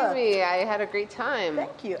Agua. having me. I had a great time.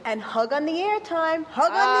 Thank you. And hug on the air time.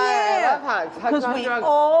 Hug on the I air. love hugs. Hugs Because on we drugs.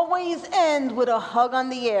 always end with a hug on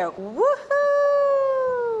the air. Woohoo!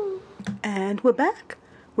 And we're back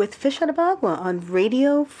with Fish Out of Agua on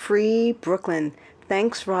Radio Free Brooklyn.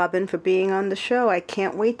 Thanks, Robin, for being on the show. I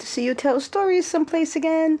can't wait to see you tell stories someplace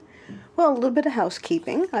again. Well, a little bit of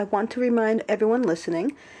housekeeping. I want to remind everyone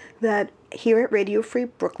listening that here at Radio Free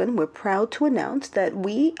Brooklyn, we're proud to announce that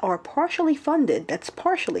we are partially funded, that's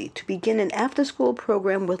partially, to begin an after-school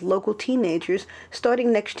program with local teenagers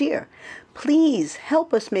starting next year. Please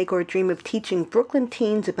help us make our dream of teaching Brooklyn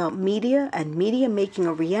teens about media and media making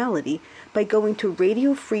a reality by going to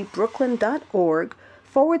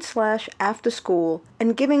radiofreebrooklyn.org/afterschool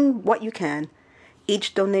and giving what you can.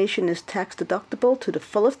 Each donation is tax deductible to the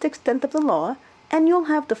fullest extent of the law, and you'll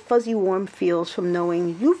have the fuzzy warm feels from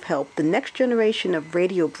knowing you've helped the next generation of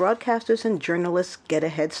radio broadcasters and journalists get a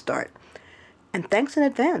head start. And thanks in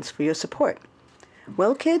advance for your support.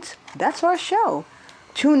 Well, kids, that's our show.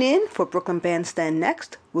 Tune in for Brooklyn Bandstand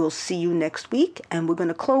next. We'll see you next week, and we're going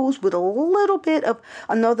to close with a little bit of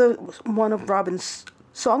another one of Robin's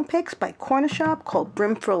song picks by Corner Shop called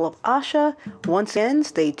Brimful of Asha. Once again,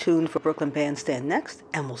 stay tuned for Brooklyn Bandstand next,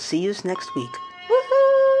 and we'll see you next week.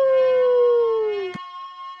 Woohoo!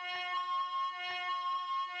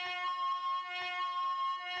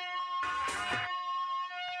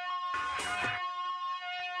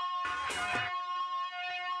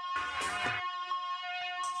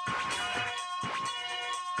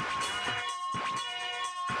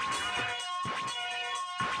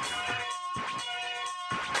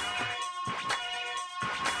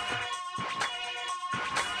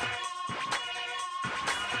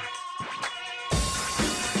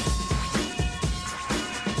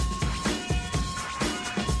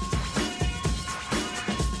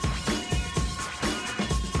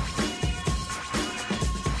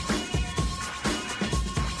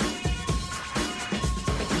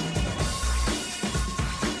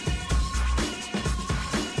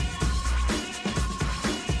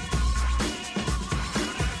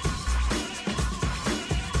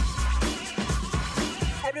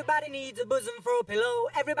 Everybody needs a bosom for a pillow.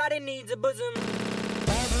 Everybody needs a bosom.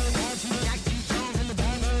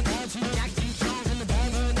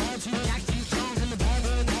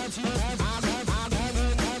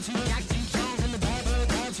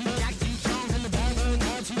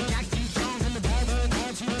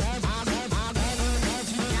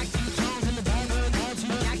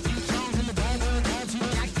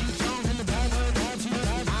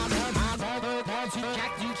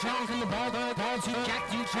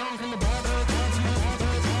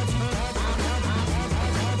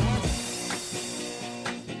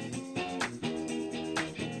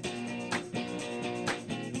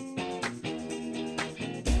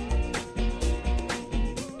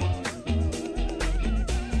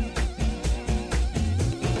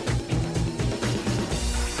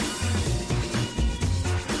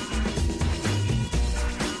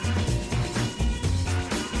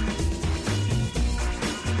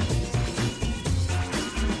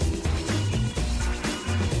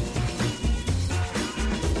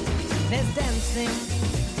 There's dancing